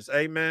purpose.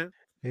 Amen.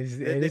 This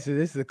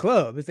is a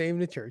club. This ain't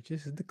even a church.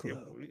 This is the club.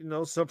 You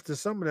know, to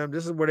some of them,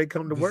 this is where they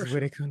come to worship.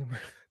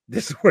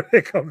 This is where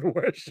they come to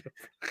worship.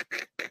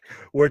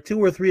 Where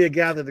 2 or 3 are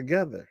gathered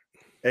together.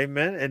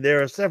 Amen. And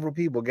there are several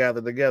people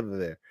gathered together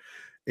there.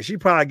 And she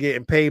probably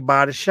getting paid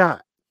by the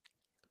shot.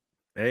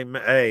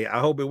 Amen. Hey, I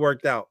hope it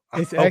worked out.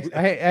 It's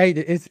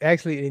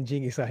actually an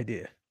ingenious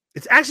idea.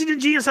 It's actually an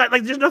ingenious idea.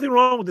 Like, there's nothing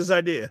wrong with this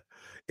idea.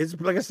 It's,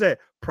 like I said,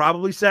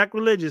 probably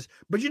sacrilegious.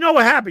 But you know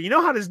what happened? You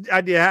know how this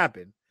idea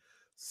happened?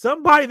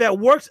 Somebody that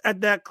works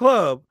at that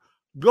club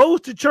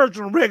goes to church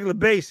on a regular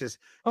basis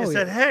and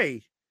said,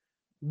 hey,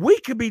 we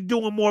could be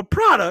doing more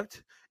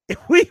product if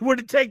we were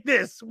to take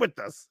this with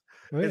us.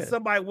 And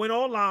somebody went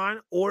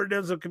online, ordered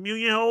them some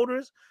communion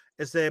holders,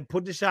 and said,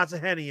 put the shots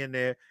of Henny in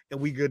there, and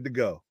we good to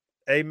go.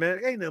 Amen.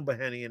 Ain't nothing but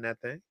Henny in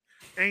that thing.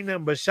 Ain't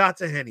nothing but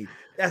shots of Henny.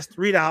 That's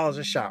 $3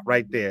 a shot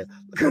right there.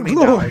 Look how Good many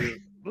Lord. dollars.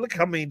 Look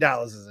how many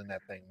dollars is in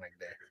that thing right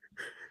there.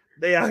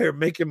 They out here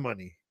making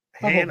money.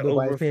 I hope Hand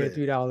nobody's over paying fist.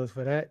 $3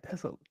 for that.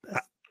 That's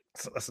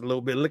That's a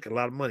little bit of liquor, a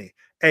lot of money.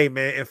 Hey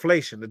man,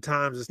 inflation. The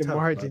times is the tough.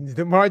 margins.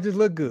 The margins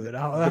look good.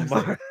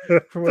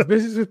 From a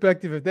business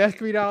perspective, if that's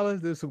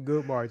 $3, there's some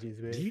good margins,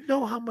 man. Do you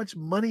know how much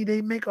money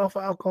they make off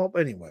of alcohol?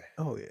 Anyway.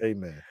 Oh yeah.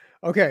 Amen.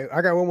 Okay,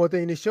 I got one more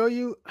thing to show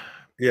you.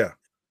 Yeah.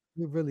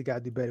 We really got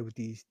to do better with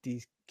these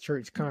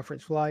church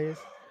conference flyers.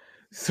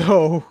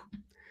 So,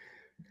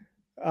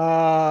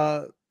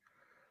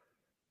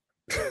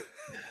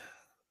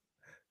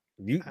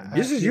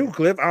 This is you,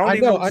 Cliff. I don't I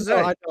even know know, what to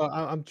say.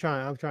 I'm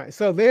trying.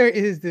 So there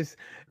is this.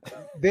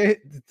 There,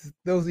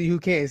 those of you who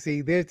can't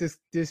see, there's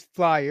this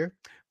flyer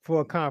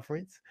for a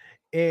conference,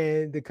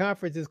 and the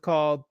conference is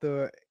called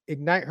the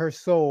Ignite Her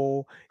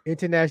Soul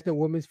International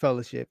Women's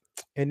Fellowship,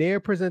 and they're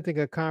presenting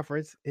a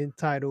conference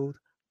entitled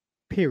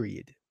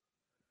 "Period."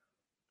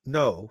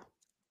 No.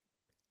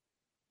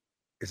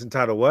 It's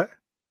entitled what?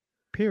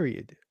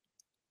 Period.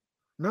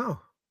 No.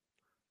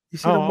 You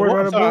see the word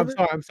right above it?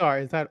 I'm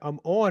sorry. It's not, I'm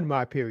on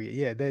my period.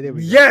 Yeah, there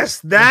we go. Yes,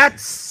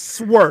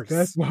 that's worse.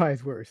 That's why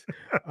it's worse.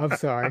 I'm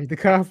sorry. The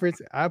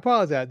conference, I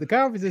apologize. The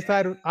conference is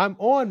titled "I'm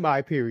on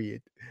my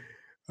period."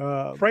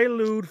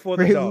 Prelude for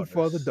the Prelude daughters.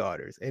 for the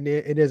daughters. And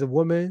there's a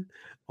woman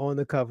on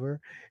the cover,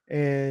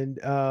 and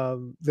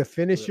the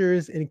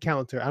finishers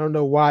encounter. I don't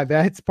know why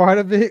that's part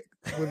of it.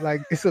 But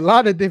like, it's a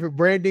lot of different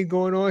branding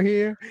going on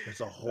here.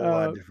 There's a whole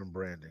lot of different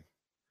branding.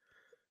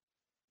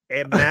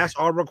 And masks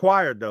are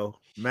required, though.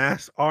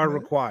 Masks are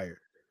required.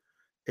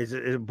 It's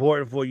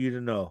important for you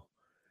to know.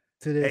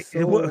 So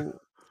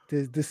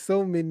there's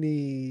so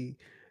many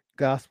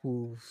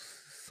gospel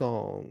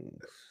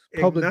songs,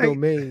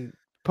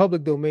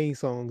 public domain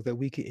songs that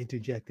we can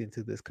interject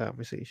into this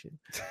conversation.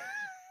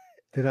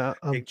 That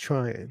I'm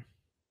trying.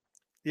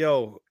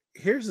 Yo,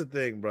 here's the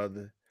thing,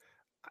 brother.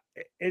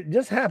 It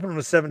just happened on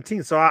the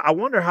 17th, so I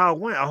wonder how it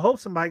went. I hope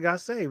somebody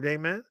got saved,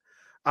 amen.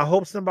 I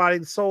hope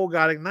somebody's soul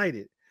got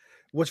ignited.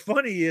 What's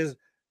funny is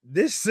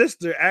this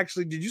sister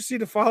actually, did you see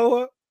the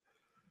follow-up?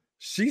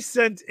 She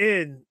sent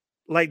in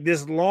like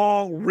this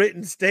long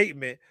written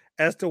statement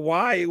as to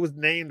why it was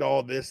named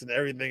all this and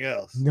everything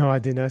else. No, I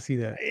did not see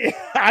that.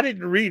 I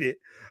didn't read it.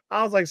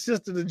 I was like,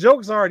 sister, the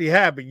joke's already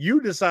happened.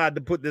 You decided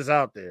to put this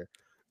out there.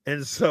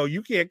 And so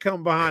you can't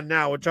come behind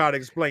now and try to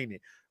explain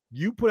it.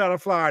 You put out a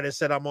flyer that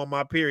said I'm on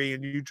my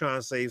period and you trying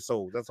to save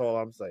souls. That's all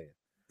I'm saying.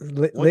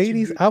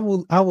 Ladies, I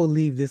will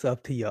leave this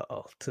up to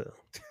y'all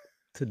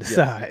to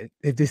decide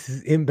if this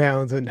is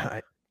inbounds or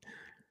not.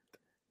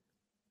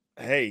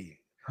 Hey,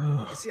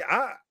 see,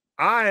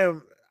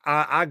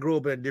 I grew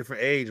up in a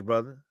different age,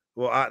 brother.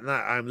 Well,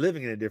 I'm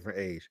living in a different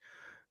age.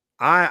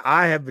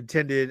 I have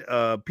attended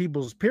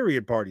people's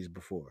period parties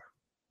before.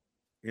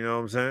 You know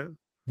what I'm saying?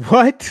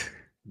 What?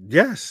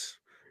 Yes.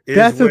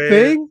 That's a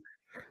thing?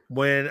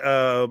 When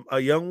a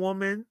young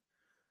woman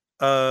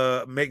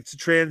makes a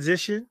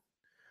transition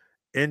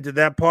into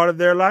that part of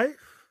their life,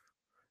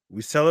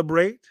 we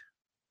celebrate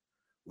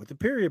with a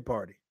period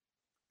party.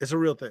 It's a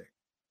real thing.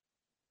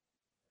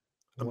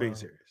 I'm being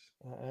serious.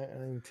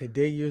 I'm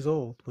today years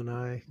old when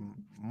I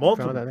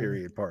multiple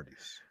period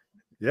parties.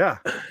 Yeah.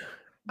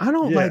 I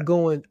don't like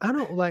going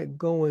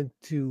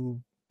to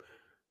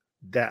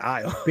that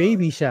aisle.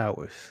 Baby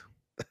showers.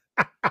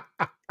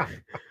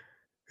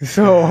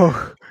 So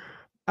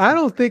I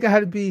don't think I had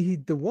to be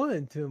the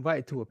one to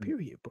invite to a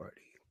period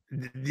party.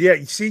 Yeah,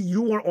 you see,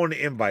 you weren't on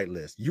the invite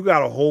list. You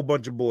got a whole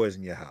bunch of boys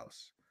in your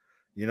house.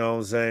 You know what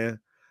I'm saying?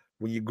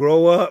 When you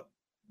grow up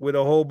with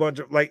a whole bunch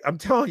of, like, I'm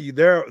telling you,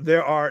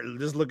 there are,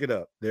 just look it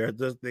up. There's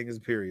this thing is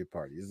period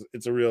parties.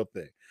 It's a real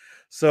thing.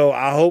 So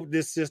I hope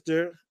this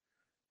sister,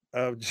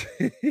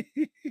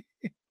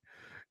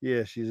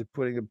 yeah, she's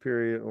putting a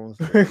period on.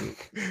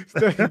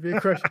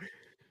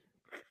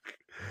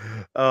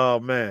 Oh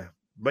man.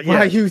 But yeah,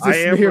 why use the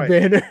smear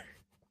banner?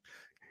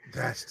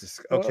 That's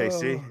just okay.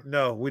 See,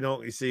 no, we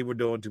don't. You see, we're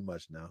doing too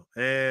much now,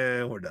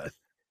 and we're done.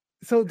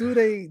 So do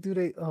they?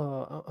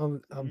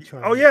 I'm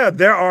trying. Oh yeah,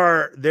 there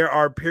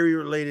are period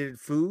related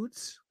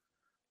foods,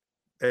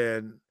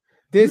 and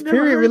there's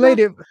period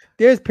related.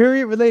 There's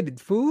period related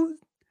food.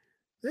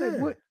 Yeah. Like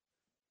what?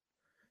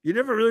 You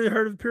never really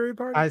heard of period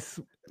party?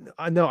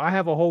 I know. I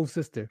have a whole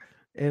sister,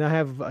 and I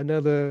have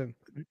another.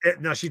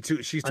 No, she's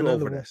too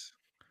old for this.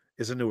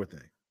 It's a newer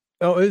thing.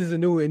 Oh, it is a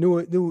new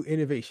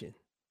innovation.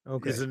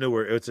 Okay, it's a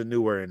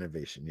newer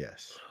innovation.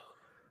 Yes,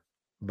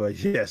 but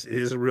yes, it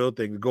is a real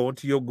thing. Go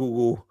into your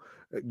Google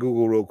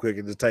real quick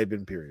and just type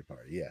in period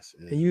party. Yes,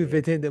 and you've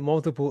attended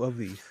multiple of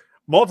these.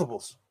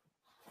 Multiples.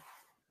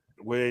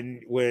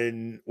 When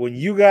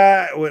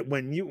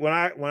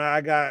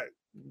I got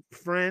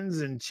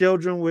friends and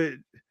children with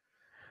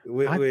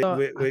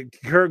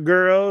her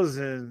girls,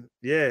 and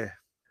yeah.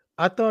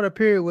 I thought a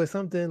period was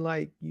something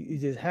like it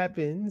just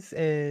happens,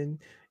 and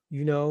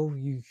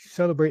you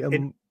celebrate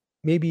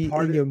maybe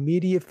in your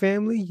immediate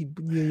family,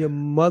 your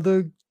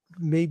mother,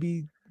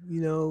 maybe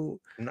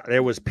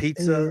There was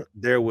pizza,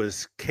 there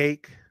was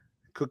cake,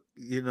 cook,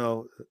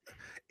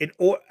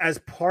 or as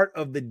part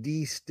of the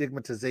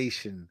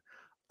destigmatization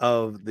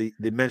of the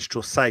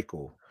menstrual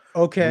cycle.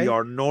 Okay. We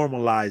are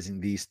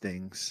normalizing these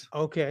things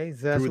Okay.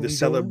 So that's through what the we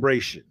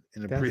celebration.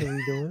 And doing. That's what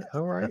we doing.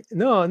 All right.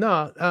 No.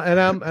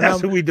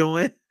 that's what we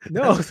doing.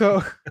 No.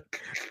 So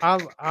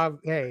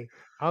hey,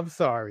 I'm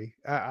sorry.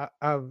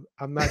 I'm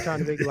not trying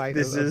to make light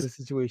of the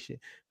situation,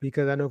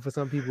 because I know for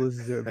some people this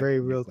is a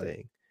very real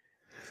thing.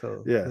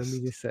 So let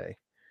me just say.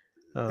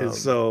 And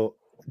so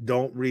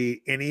don't read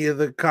any of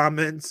the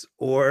comments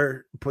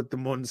or put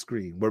them on the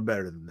screen. We're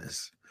better than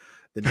this.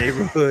 The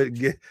neighborhood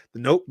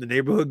the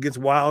neighborhood gets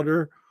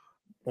wilder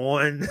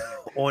on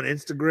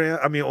Instagram.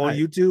 I mean on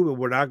YouTube, and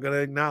we're not gonna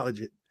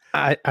acknowledge it.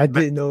 I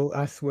didn't know.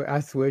 I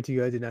swear to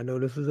you, I did not know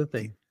this was a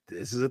thing.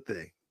 This is a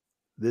thing.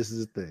 This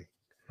is a thing.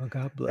 Oh,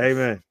 God bless.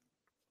 Amen.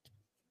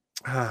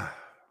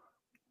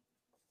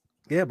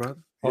 Yeah, brother.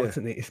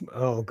 Yeah.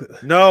 Oh, good.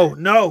 No.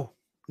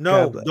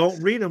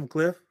 Don't read them,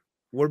 Cliff.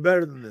 We're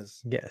better than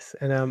this. Yes,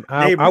 and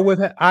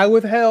I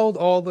withheld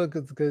all the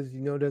because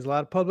there's a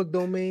lot of public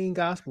domain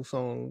gospel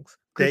songs.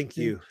 Thank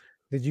you.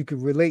 That you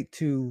could relate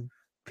to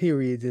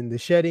periods and the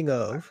shedding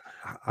of,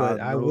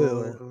 but I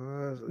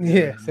will.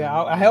 Yeah, so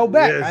I held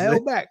back. Yes. I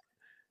held back.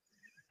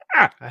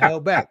 I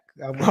held back.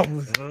 I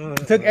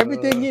took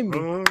everything in me,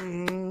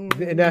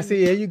 and I said,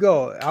 "Here you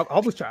go." I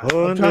was trying.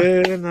 I'm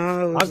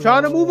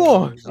trying to move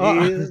on.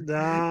 Jesus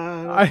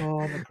died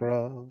on the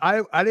cross.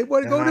 I didn't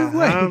want to go this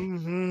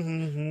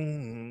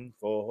way.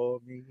 For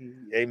me,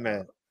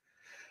 amen.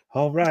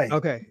 All right.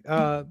 Okay.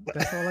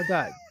 That's all I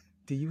got.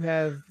 Do you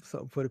have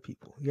something for the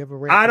people? You have a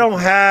rant?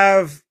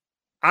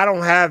 I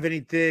don't have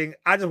anything.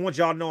 I just want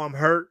y'all to know I'm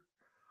hurt.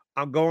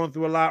 I'm going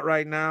through a lot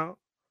right now.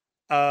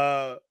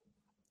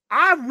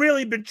 I've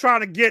really been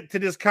trying to get to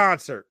this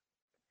concert,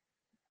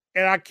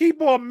 and I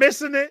keep on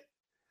missing it.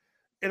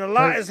 And a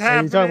lot is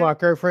happening. You're talking about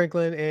Kirk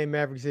Franklin and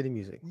Maverick City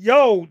Music.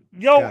 Yo,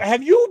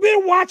 have you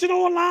been watching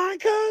online,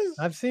 cuz?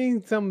 I've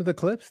seen some of the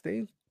clips,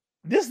 Steve.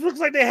 This looks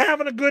like they're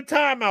having a good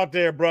time out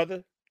there,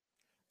 brother.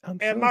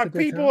 And my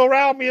people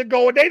around me are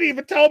going. They didn't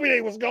even tell me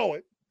they was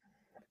going.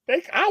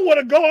 I would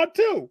have gone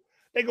too.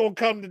 They gonna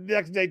come the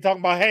next day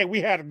talking about, hey,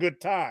 we had a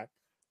good time.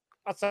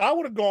 I said I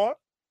would have gone.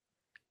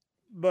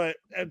 But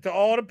to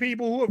all the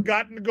people who have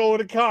gotten to go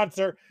to the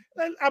concert,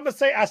 I'm gonna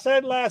say, I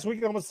said last week,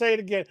 I'm gonna say it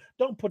again.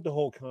 Don't put the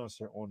whole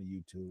concert on the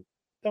YouTube.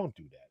 Don't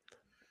do that.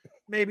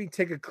 Maybe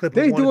take a clip.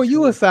 They doing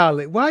you a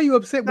solid. Why are you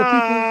upset with people?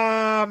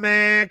 Ah,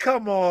 man,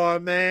 come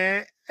on,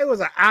 man. It was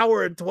an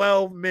hour and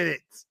 12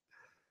 minutes.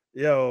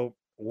 Yo,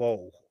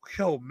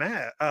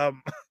 Mac.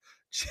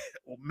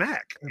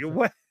 Mac,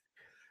 what?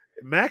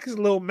 Mac is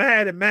a little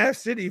mad at Mav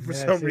City for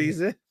some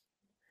reason.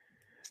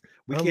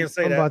 We can't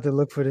say that. I'm about to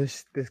look for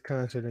this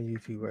concert on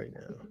YouTube right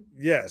now.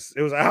 Yes,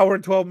 it was an hour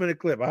and 12-minute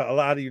clip. A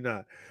lot of you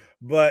not.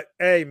 But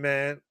hey,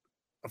 man,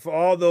 for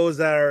all those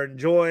that are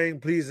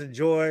enjoying, please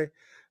enjoy.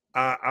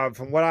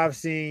 From what I've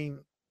seen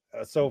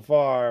so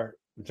far,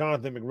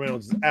 Jonathan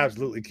McReynolds is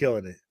absolutely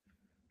killing it.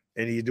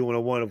 And he's doing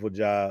a wonderful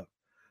job.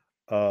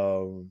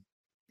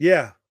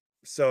 Yeah.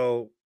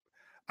 So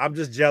I'm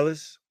just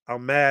jealous.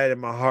 I'm mad in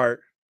my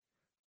heart.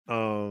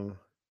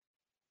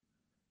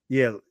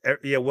 Yeah.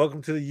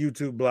 Welcome to the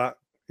YouTube block.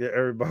 Yeah,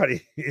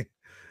 everybody.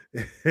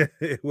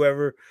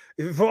 Whoever,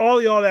 for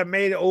all y'all that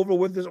made it over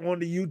with us on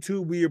the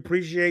YouTube, we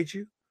appreciate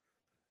you.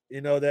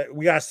 That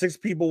we got 6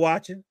 people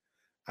watching.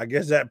 I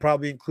guess that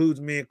probably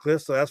includes me and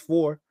Cliff, so that's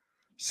 4.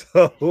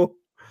 So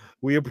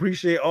we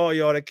appreciate all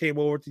y'all that came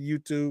over to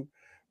YouTube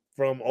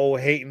from old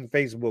hating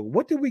Facebook.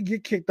 What did we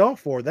get kicked off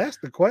for? That's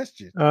the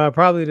question.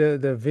 Probably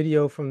the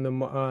video from the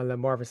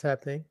Marvin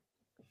Sapp thing.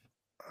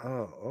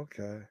 Oh,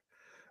 okay.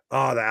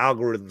 Oh, the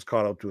algorithms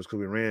caught up to us because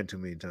we ran too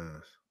many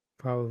times.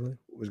 Probably.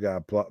 We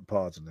got to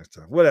pause the next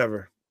time.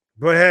 Whatever.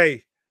 But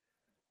hey,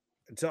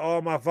 to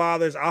all my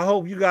fathers, I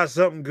hope you got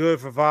something good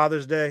for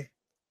Father's Day.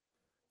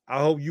 I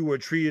hope you were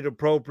treated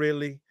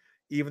appropriately,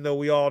 even though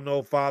we all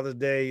know Father's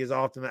Day is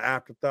often an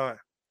afterthought.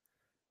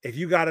 If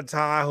you got a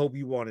tie, I hope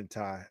you wanted a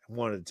tie.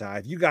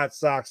 If you got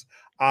socks,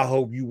 I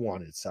hope you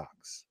wanted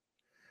socks.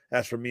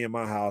 That's for me in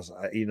my house.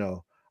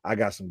 I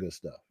got some good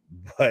stuff.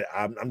 But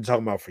I'm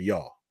talking about for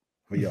y'all.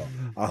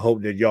 I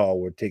hope that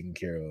y'all were taken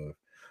care of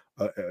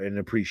and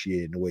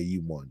appreciated the way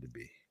you wanted to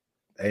be.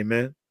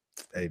 Amen.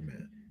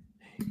 Amen.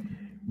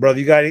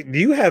 Brother, do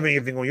you have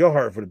anything on your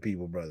heart for the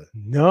people, brother?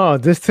 No,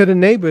 just to the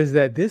neighbors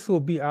that this will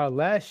be our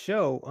last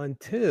show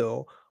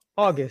until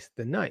August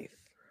the 9th.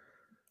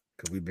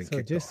 Because we've been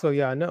kicked off. So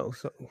y'all know.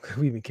 So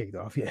we've been kicked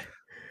off, yeah.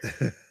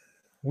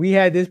 We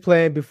had this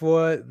plan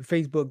before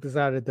Facebook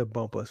decided to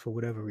bump us for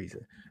whatever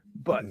reason.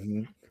 But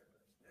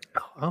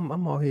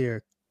I'm all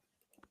here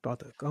about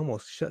to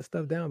almost shut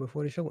stuff down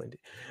before the show ended.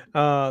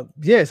 So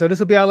this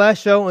will be our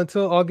last show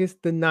until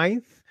August the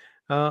 9th.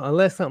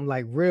 Unless something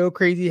like real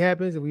crazy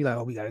happens and we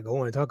gotta go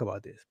on and talk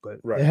about this. But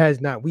It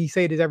has not. We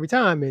say this every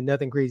time and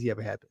nothing crazy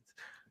ever happens.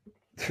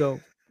 So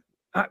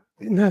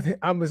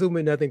I'm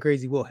assuming nothing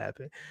crazy will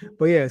happen.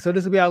 But yeah, so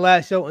this will be our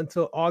last show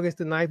until August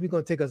the 9th. We're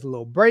gonna take us a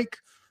little break,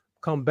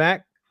 come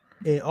back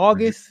in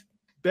August,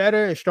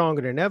 better and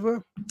stronger than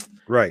ever.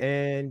 Right.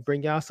 And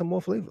bring y'all some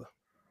more flavor.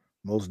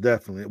 Most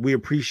definitely. We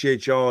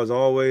appreciate y'all as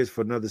always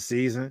for another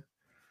season.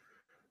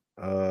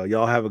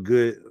 Y'all have a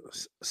good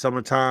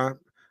summertime.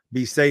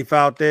 Be safe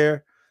out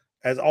there.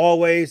 As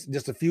always,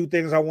 just a few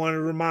things I want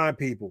to remind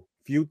people.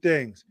 Few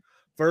things.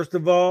 First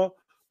of all,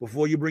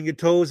 before you bring your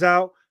toes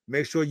out,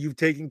 make sure you've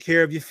taken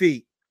care of your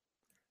feet.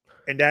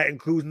 And that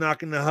includes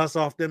knocking the husk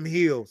off them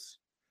heels.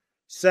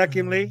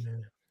 Secondly,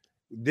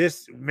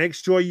 make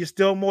sure you're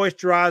still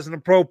moisturizing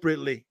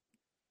appropriately.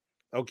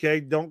 Okay,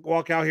 don't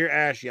walk out here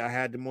ashy. I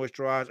had to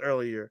moisturize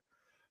earlier.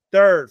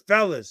 Third,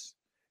 fellas,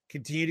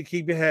 continue to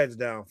keep your heads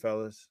down,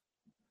 fellas.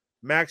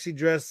 Maxi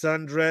dress,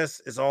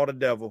 sundress, it's all the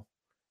devil.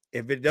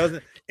 If it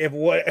doesn't,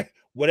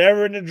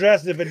 whatever in the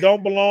dress, if it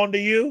don't belong to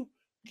you,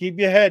 keep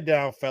your head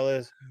down,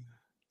 fellas.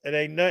 It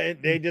ain't nothing.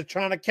 They just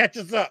trying to catch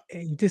us up.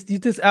 You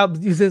just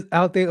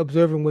out there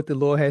observing what the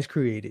Lord has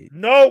created.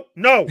 No.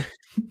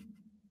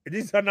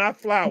 These are not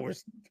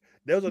flowers.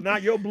 Those are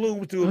not your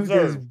blooms to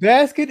observe. Just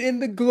basket in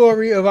the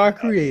glory of our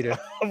Creator.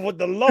 What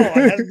the Lord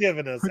has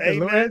given us. What the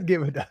Lord has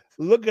given us.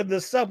 Look at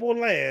the supple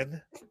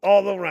land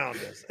all around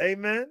us.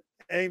 Amen.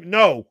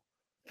 No.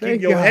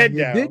 Thank Keep your God. head You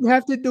down. didn't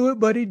have to do it,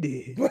 but he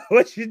did.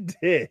 What you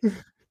did.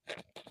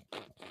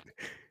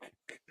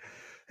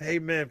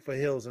 Amen for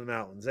hills and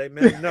mountains.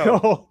 Amen.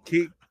 No.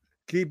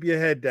 Keep your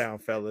head down,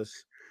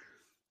 fellas.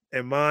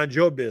 And mind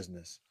your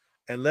business.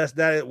 Unless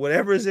that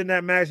whatever is in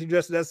that maxi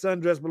dress, that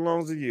sundress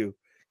belongs to you.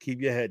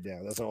 Keep your head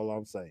down. That's all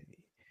I'm saying.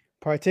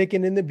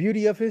 Partaking in the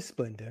beauty of his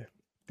splendor.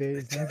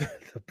 There's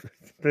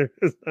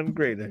none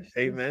greater.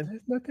 Amen.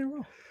 There's nothing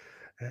wrong.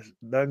 There's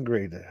none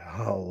greater.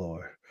 Oh,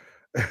 Lord.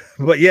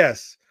 But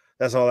yes,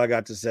 that's all I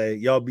got to say.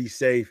 Y'all be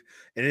safe.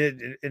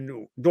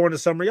 And during the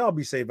summer, y'all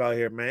be safe out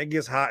here, man. It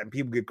gets hot and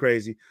people get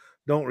crazy.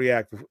 Don't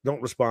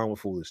respond with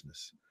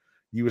foolishness.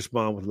 You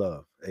respond with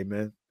love.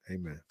 Amen.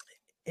 Amen.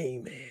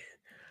 Amen.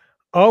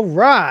 All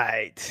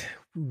right.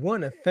 We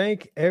want to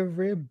thank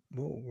everybody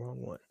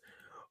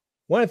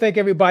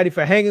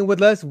for hanging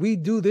with us. We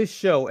do this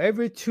show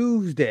every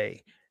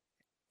Tuesday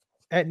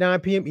at 9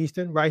 p.m.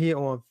 Eastern, right here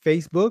on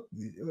Facebook,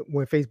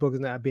 when Facebook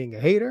is not being a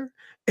hater,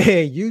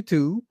 and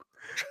YouTube.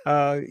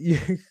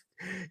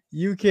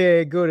 You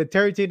can go to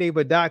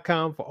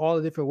turnturneighbor.com for all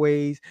the different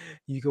ways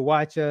you can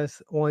watch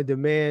us on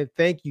demand.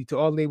 Thank you to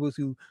all neighbors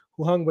who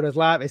hung with us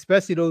live,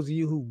 especially those of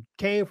you who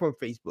came from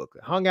Facebook,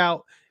 hung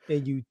out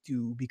and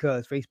YouTube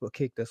because Facebook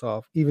kicked us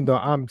off, even though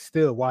I'm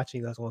still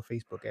watching us on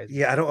Facebook. I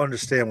don't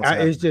understand what's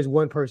happening. It's just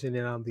one person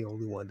and I'm the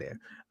only one there.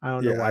 I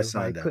don't know why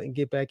I couldn't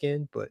get back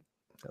in, but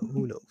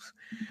who knows?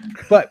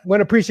 But want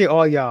to appreciate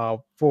all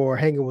y'all for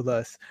hanging with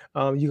us.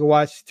 You can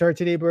watch Turn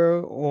to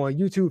Neighbor on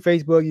YouTube,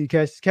 Facebook. You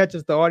can catch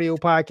us the audio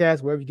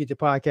podcast wherever you get your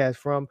podcast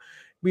from.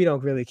 We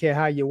don't really care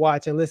how you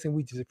watch and listen.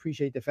 We just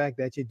appreciate the fact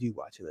that you do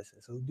watch and listen.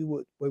 So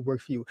do what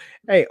works for you.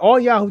 Hey, all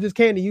y'all who just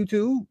came to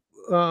YouTube,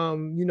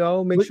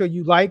 make sure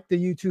you like the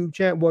YouTube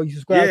channel. Well, you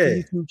subscribe to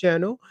the YouTube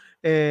channel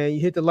and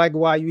you hit the like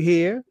while you're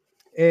here,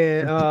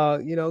 and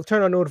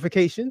turn on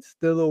notifications,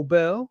 the little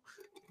bell,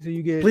 so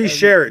you get. Please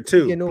share it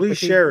too. Please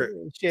share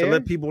it to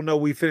let people know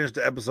we finished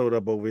the episode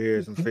up over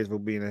here since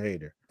Facebook being a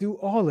hater. Do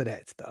all of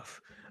that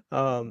stuff.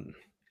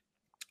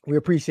 We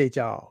appreciate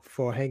y'all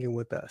for hanging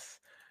with us.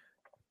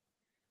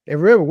 And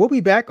remember, we'll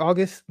be back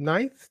August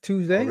 9th,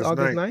 Tuesday,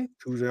 August 9th.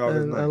 Tuesday,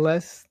 August 9th.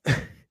 Unless the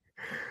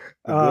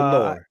good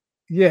Lord.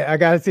 I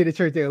gotta say the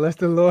church thing. Unless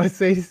the Lord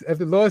say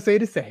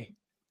the same.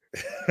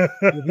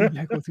 We'll be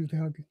back on Tuesday,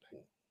 August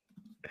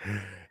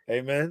 9th.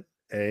 Amen.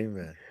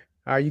 Amen.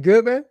 Are you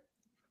good, man?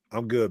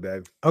 I'm good,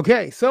 baby.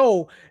 Okay,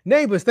 so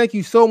neighbors, thank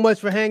you so much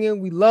for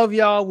hanging. We love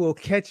y'all. We'll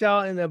catch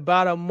y'all in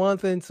about a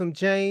month and some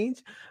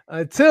change.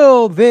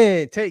 Until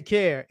then, take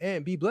care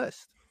and be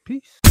blessed.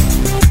 Peace.